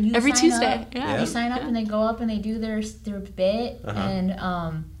and you Every sign Tuesday, Up, yeah. You sign up and they go up and they do their bit Uh-huh.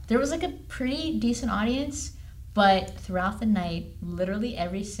 and there was like a pretty decent audience. But throughout the night, literally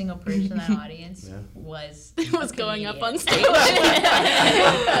every single person in that audience was going up on comedian.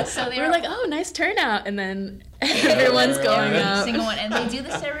 stage. So they We were were like, oh, nice turnout. And then everyone's going every up. single one, and they do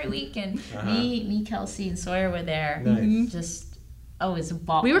this every week. And me, Kelsey, and Sawyer were there. Nice. Just it was a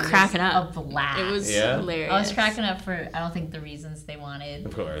ball. We were it was cracking up. A blast. It was Yeah. hilarious. I was cracking up for I don't think the reasons they wanted,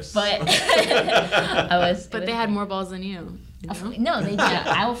 Of course. but I was. But they had more balls than you. know? No, they did.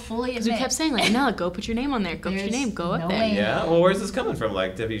 I will fully Because we admit. kept saying, like, no, go put your name on there. Go put your There's name. Go up no there. way. Yeah. Well, where's this coming from?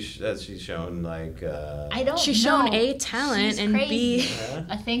 Like, has she shown like? I don't. She's know. shown A, talent, She's and B,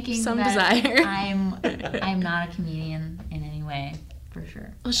 crazy. Thinking some that desire. I'm not a comedian in any way, for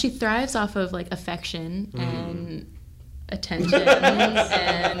sure. well, she thrives off of like affection and attention,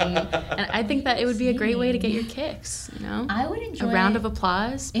 and I think that it would be a great way to get your kicks. You know, I would enjoy a round of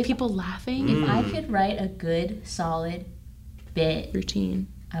applause, if- people laughing, If I could write a good, solid bit, routine.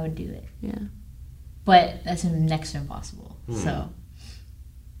 I would do it. Yeah. But that's next to impossible. So,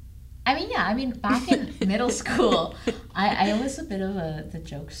 I mean, back in middle school, I was a bit of the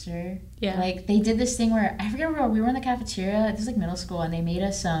jokester. Yeah. Like, they did this thing where, I forget where we were in the cafeteria, this was like middle school, and they made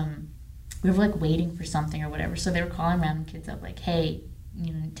us, we were like waiting for something or whatever. So they were calling random kids up, like, hey,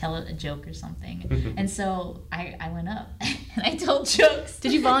 you know, tell a joke or something. And so I went up and I told jokes.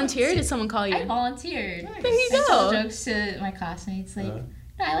 Did you volunteer or did someone call you? I volunteered. There you I told go. jokes to my classmates. Like, no,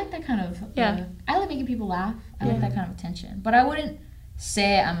 I like that kind of. Yeah. I like making people laugh. I like that kind of attention. But I wouldn't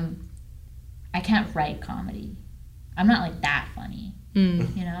say I can't write comedy. I'm not like that funny.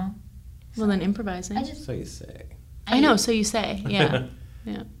 Mm. You know. Well, then improvising. I just. So you say. I know, so you say. Yeah.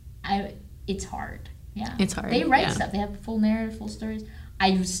 Yeah. It's hard. Yeah. It's hard, They write yeah. stuff. They have full narrative, full stories.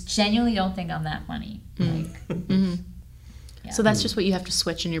 I just genuinely don't think I'm that funny. Like. Yeah. So that's just what you have to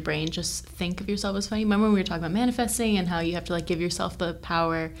switch in your brain. Just think of yourself as funny. Remember when we were talking about manifesting and how you have to like give yourself the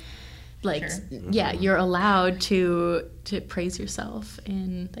power. Like, Sure. yeah, you're allowed to praise yourself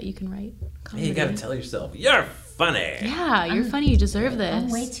and that you can write comedy. You gotta tell yourself you're funny. Yeah, you're funny. You deserve this. I'm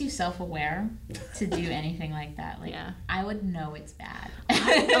way too self-aware to do anything like that. Like, Yeah. I would know it's bad.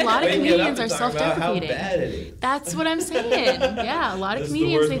 A lot of When you get up comedians are and talk about how self-deprecating. bad it is. That's what I'm saying. Yeah, a lot of This is the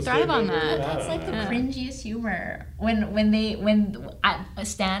comedians worst they mistake thrive on I've ever that. made. That's like the Yeah. cringiest humor. When at a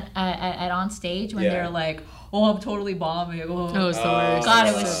stand at on stage when Yeah. they're like, "Oh, I'm totally bombing." Oh, it's the worst. God,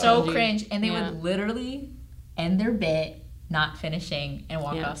 it was It's so cringy. cringe. And they Yeah. would literally end their bit not finishing and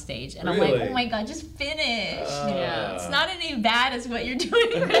walk Yeah. off stage. And I'm Really? like, oh my God, just finish. Yeah. It's not any bad as what you're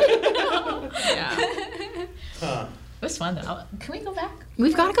doing right now. Yeah. Huh. It was fun though. Can we go back?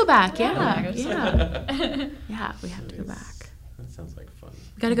 We've got to go back. Go back. Yeah. It was Yeah. fun. Yeah, we have to go back. That sounds like fun.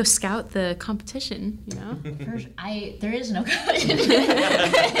 We got to go scout the competition, you know? There is no competition.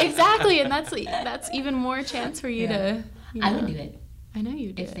 Exactly, and that's even more chance for you to. You I would know. do it I know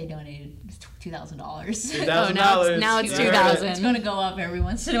you do. if they donated $2,000. $2,000. Oh, now it's You It's heard 2,000. going to go up every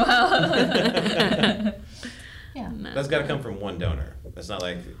once in a while. Yeah. No. That's got to come from one donor. It's not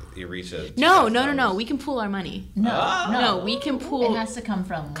like you reach a. No, $2,000. We can pool our money. No, No, we can pool. It has to come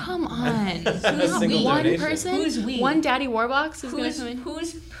from. Come on. Single One donation. person? Who's we? One Daddy Warbox who's Who's going to come in?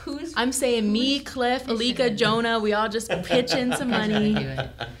 who's I'm saying me, Cliff, Alika, Jonah, we all just pitch in some do money. it?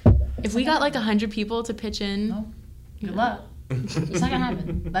 If we got like 100 people to pitch in, No. Good luck. It's not gonna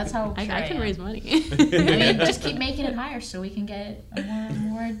happen. That's how I sure can am. raise money. I mean, just keep making it higher so we can get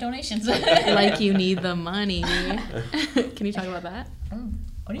more donations. Like you need the money. Can you talk about that?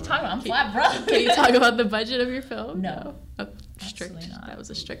 What are you talking about? I'm flat broke. Can you talk about the budget of your film? No. Oh, strict. Absolutely not. That was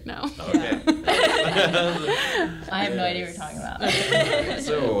a strict no. Okay. I have no idea what you're talking about.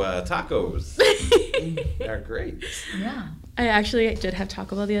 So tacos are great. Yeah. I actually did have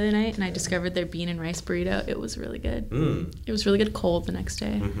Taco Bell the other night, and I discovered their bean and rice burrito. It was really good. Mm. It was really good cold the next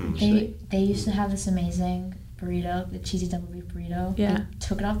day. Mhm. They used to have this amazing burrito, the cheesy double beef burrito. Yeah. They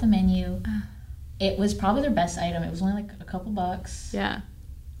took it off the menu. It was probably their best item. It was only like a couple bucks. Yeah.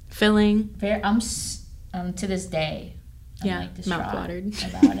 Filling. To this day. I'm Yeah, like distraught mouth-watered.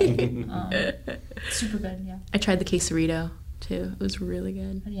 about it. Super good, yeah. I tried the quesarito too. It was really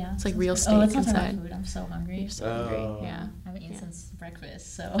good. But yeah. It's like sounds real good. steak Oh, let's not talk inside. about food. I'm so hungry. You're so hungry. Oh. Yeah. I haven't eaten Yeah. since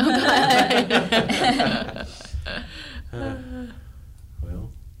breakfast, so.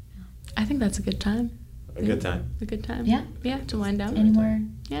 Well, I think that's a good time. a good time. A good time. Yeah. Yeah, to wind down. Any more?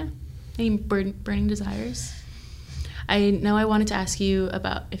 Yeah. Any burning desires? I know I wanted to ask you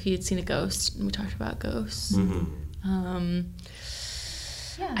about if you had seen a ghost, and we talked about ghosts. Mm-hmm.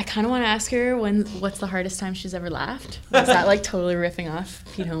 Yeah. I kind of want to ask her what's the hardest time she's ever laughed. Is that like totally riffing off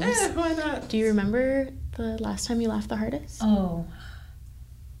Pete Holmes? Why not? Do you remember the last time you laughed the hardest? Oh.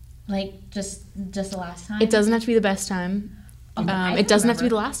 Like just the last time? It doesn't have to be the best time. I It doesn't have to be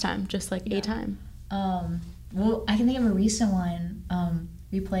remember. the last time. Just like a time. Well, I can think of a recent one.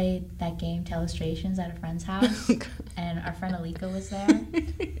 We played that game, Telestrations, at a friend's house, and our friend Alika was there.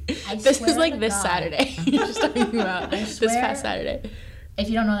 This swear is like to this God. Saturday. You're just talking about this swear- past Saturday. If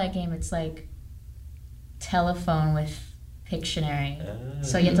you don't know that game, it's like telephone with Pictionary.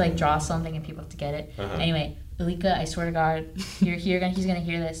 So you have to like draw something and people have to get it. Uh-huh. Anyway, Alika, I swear to God, he's gonna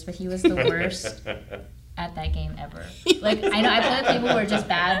hear this, but he was the worst at that game ever. Like I know I play with people who are just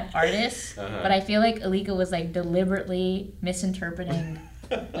bad artists, but I feel like Alika was like deliberately misinterpreting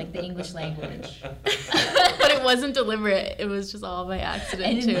like the English language. But it wasn't deliberate. It was just all by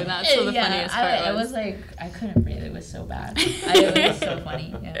accident too. And that's what the funniest part I was. was like, I couldn't breathe. It was so bad. It was so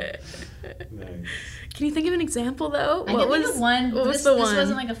funny. Yeah. Nice. Can you think of an example though? I can think of one. What was this, the this one?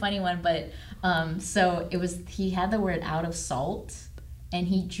 wasn't like a funny one, but so it was. He had the word out of salt, and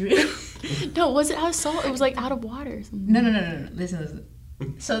he drew. No, was it out of salt? It was like out of water. Or something. No. Listen.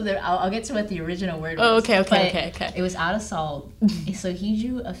 So I'll get to what the original word was. Oh, okay. but It was out of salt. So he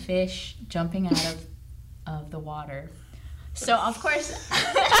drew a fish jumping out of the water. So of course,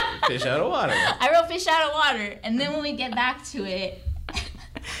 Fish out of water. I wrote fish out of water, and then when we get back to it.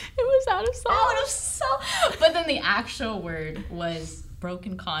 It was out of salt. Out of salt. But then the actual word was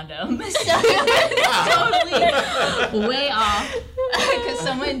broken condom. So it was totally way off. Because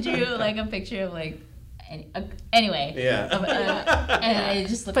someone drew like a picture of like, anyway. Yeah. And it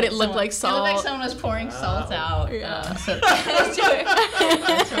just looked But like it looked like It looked like salt. someone was pouring salt out. Yeah. So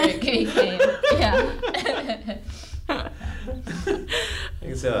that's where it came. Yeah. I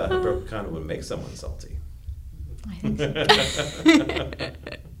can see how a broken condom would make someone salty. I think so.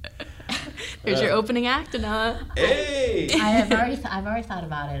 There's your opening act, Anela. Hey! I've already thought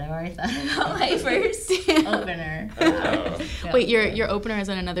about it. I've already thought about my first opener. Oh. Yeah. Wait, your opener is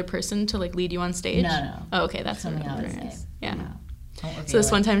another person to like lead you on stage? No. Oh, okay, that's what Something an I would opener say. is. Yeah. No. Don't So reveal this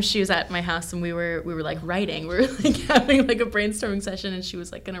it. one time she was at my house and we were like writing. We were like having like a brainstorming session and she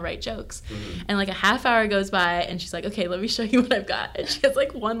was like gonna write jokes. And like a half hour goes by and she's like, okay, let me show you what I've got. And she has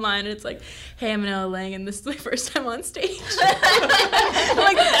like one line and it's like, hey, I'm Anela Ling and this is my first time on stage. I'm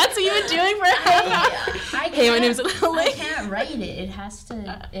like, that's what you've been doing for a half hour? Hey, my name's Anela I Ling. can't write it. It has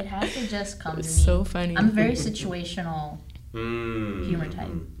to just come to me. It's so funny. I'm a very situational humor type.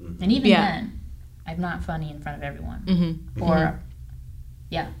 And even Yeah. then, I'm not funny in front of everyone. Mm-hmm. Or,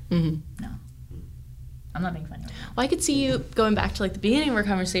 yeah, Mm-hmm. no. I'm not being funny right now. Well, I could see you going back to like the beginning of our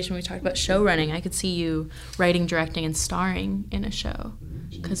conversation. We talked about show running. I could see you writing, directing, and starring in a show,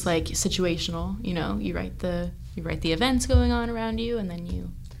 because like situational. You know, you write the events going on around you, and then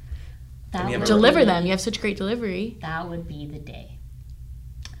you deliver them. You have such great delivery. That would be the day.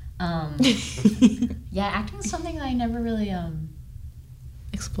 Yeah, acting is something that I never really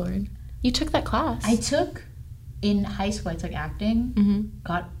explored. You took that class. I took in high school. I took acting.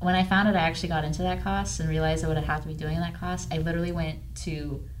 When I found out I actually got into that class and realized what I had to be doing in that class, I literally went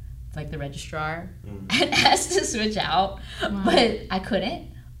to like the registrar and asked to switch out, but I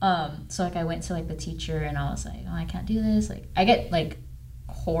couldn't. So like I went to like the teacher and I was like, oh, I can't do this. Like I get like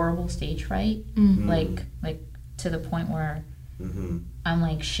horrible stage fright, like to the point where I'm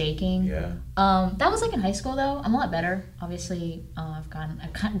like shaking. Yeah. That was like in high school though. I'm a lot better. Obviously, I've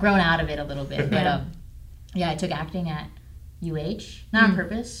grown out of it a little bit. But yeah, I took acting at UH, not on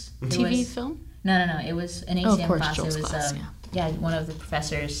purpose. TV, film? No. It was an ACM Oh, of course, class. Joel's It was class, one of the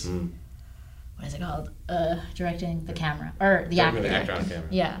professors. What is it called? Directing the camera or the actor. The actor on camera.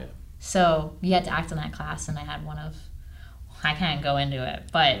 Yeah. So you had to act in that class, and I had one of. I can't go into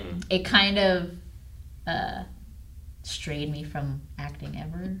it, but it kind of strayed me from acting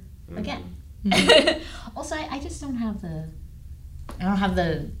ever again. Also, I just don't have the. I don't have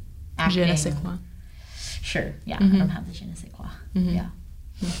the acting. Je ne sais quoi. Sure. Yeah. I don't have the je ne sais quoi. Yeah.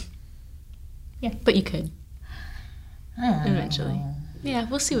 Yeah, but you could eventually. Yeah,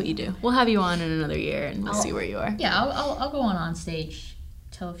 we'll see what you do. We'll have you on in another year, and we'll see where you are. Yeah, I'll go on stage,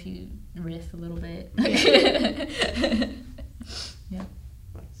 tell a few riff a little bit. Yeah.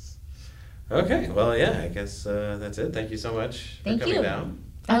 Nice. Okay, well, yeah, I guess that's it. Thank you so much for coming down.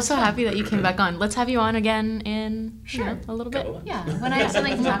 I'm so happy that you came back on. Let's have you on again in a little bit. Yeah, when I have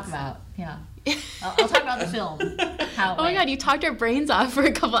something to talk about. Yeah. I'll talk about the film. Oh my god, you talked our brains off for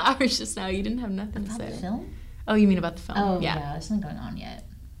a couple hours just now. You didn't have nothing to say. About the film? Oh, you mean about the film? Oh, yeah. There's nothing going on yet.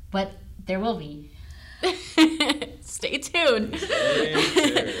 But there will be. Stay tuned.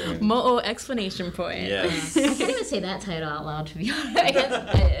 Mo'o explanation point. Yes. I can't even say that title out loud, to be honest. I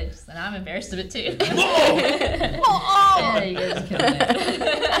guess and I'm embarrassed of it, too. Yeah, you guys killing it.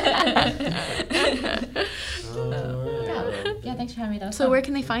 Yeah, thanks for having me, though. So where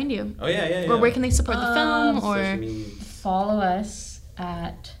can they find you? Oh, yeah. Or where can they support the film? Or follow us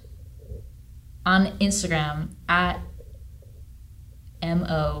on Instagram at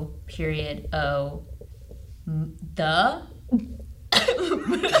MO period O the.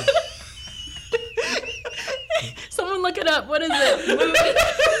 Someone look it up. What is it?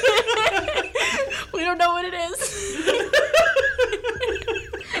 We don't know what it is.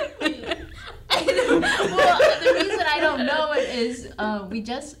 Well, the reason I don't know it is we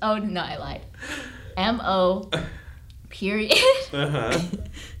just. Oh no, I lied. MO period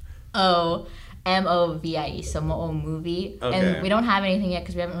O MOVIE, so Mo'o movie. Okay. And we don't have anything yet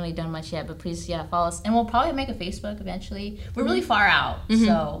because we haven't really done much yet, but please, follow us. And we'll probably make a Facebook eventually. We're really far out,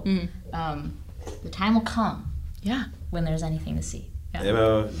 so the time will come. Yeah. When there's anything to see. Yeah.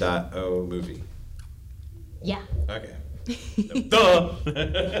 MO.O movie. Yeah. Okay. Duh. No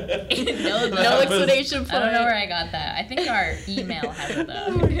explanation for I don't know it. where I got that. I think our email has it though.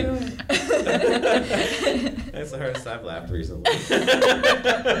 That's the hardest I've laughed recently.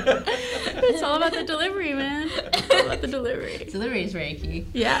 It's all about the delivery, man. It's all about the delivery. Delivery is very key.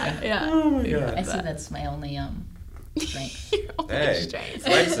 Yeah. Oh my god. I see that's my only strength. Your only Hey, strength.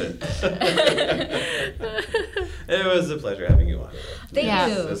 flex it. It was a pleasure having you on. Thank Yeah.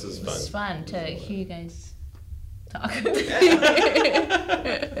 you. This was fun. It was fun to hear you guys talk.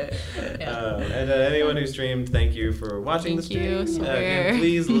 And anyone who streamed, thank you for watching the Thank you. stream. Again,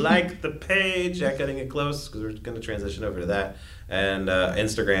 please like the page at Cutting It Close, because we're going to transition over to that. And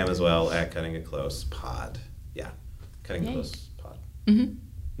Instagram as well at Cutting It Close Pod. Yeah, Cutting It Close Pod.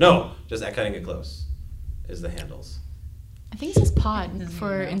 No, just at Cutting It Close is the handles. I think it says pod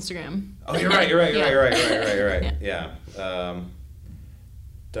for Instagram. Oh, you're right. You're right. Yeah.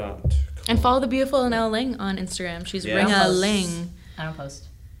 Don't. And follow the beautiful Anela Ling on Instagram. She's Yes. Ringa Ling. I don't post.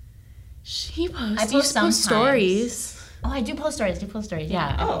 She posts. I You post post sometimes. stories. Oh, I do post stories.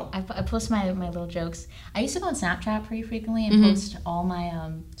 Yeah. Oh. I post my little jokes. I used to go on Snapchat pretty frequently and post all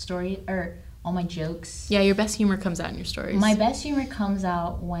my stories or all my jokes. Yeah, your best humor comes out in your stories. My best humor comes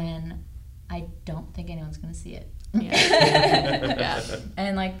out when I don't think anyone's gonna see it. Yeah. Yeah.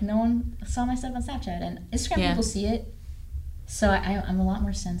 And like no one saw my stuff on Snapchat and Instagram Yeah. people see it. So I'm a lot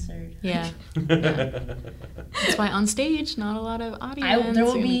more censored. Yeah. That's why on stage, not a lot of audience. There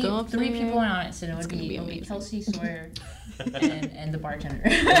will You're be gonna go up 3 there. people on it, so it would gonna be be amazing. Kelsey, Sawyer, and the bartender.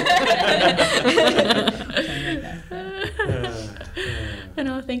 I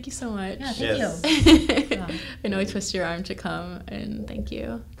know. Thank you you so much. Yeah, thank Yes. you. Yeah. I know I twisted your arm to come, and thank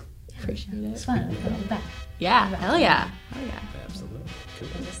you. Appreciate it. It's fun. I'll be back. Yeah, hell yeah. Hell yeah. Absolutely. Cool.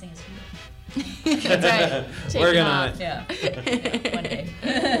 This thing is huge. That's right. Working Taking on off. it. Yeah. One day.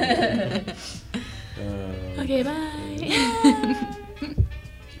 Okay, bye.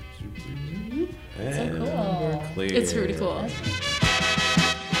 So cool. Clear. It's pretty cool.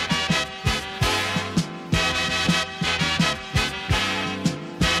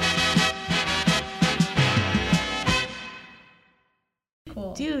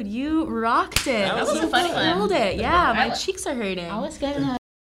 Cool. Dude, you rocked it. That was was a funny one. Killed it. Yeah, my I- cheeks are hurting. I was getting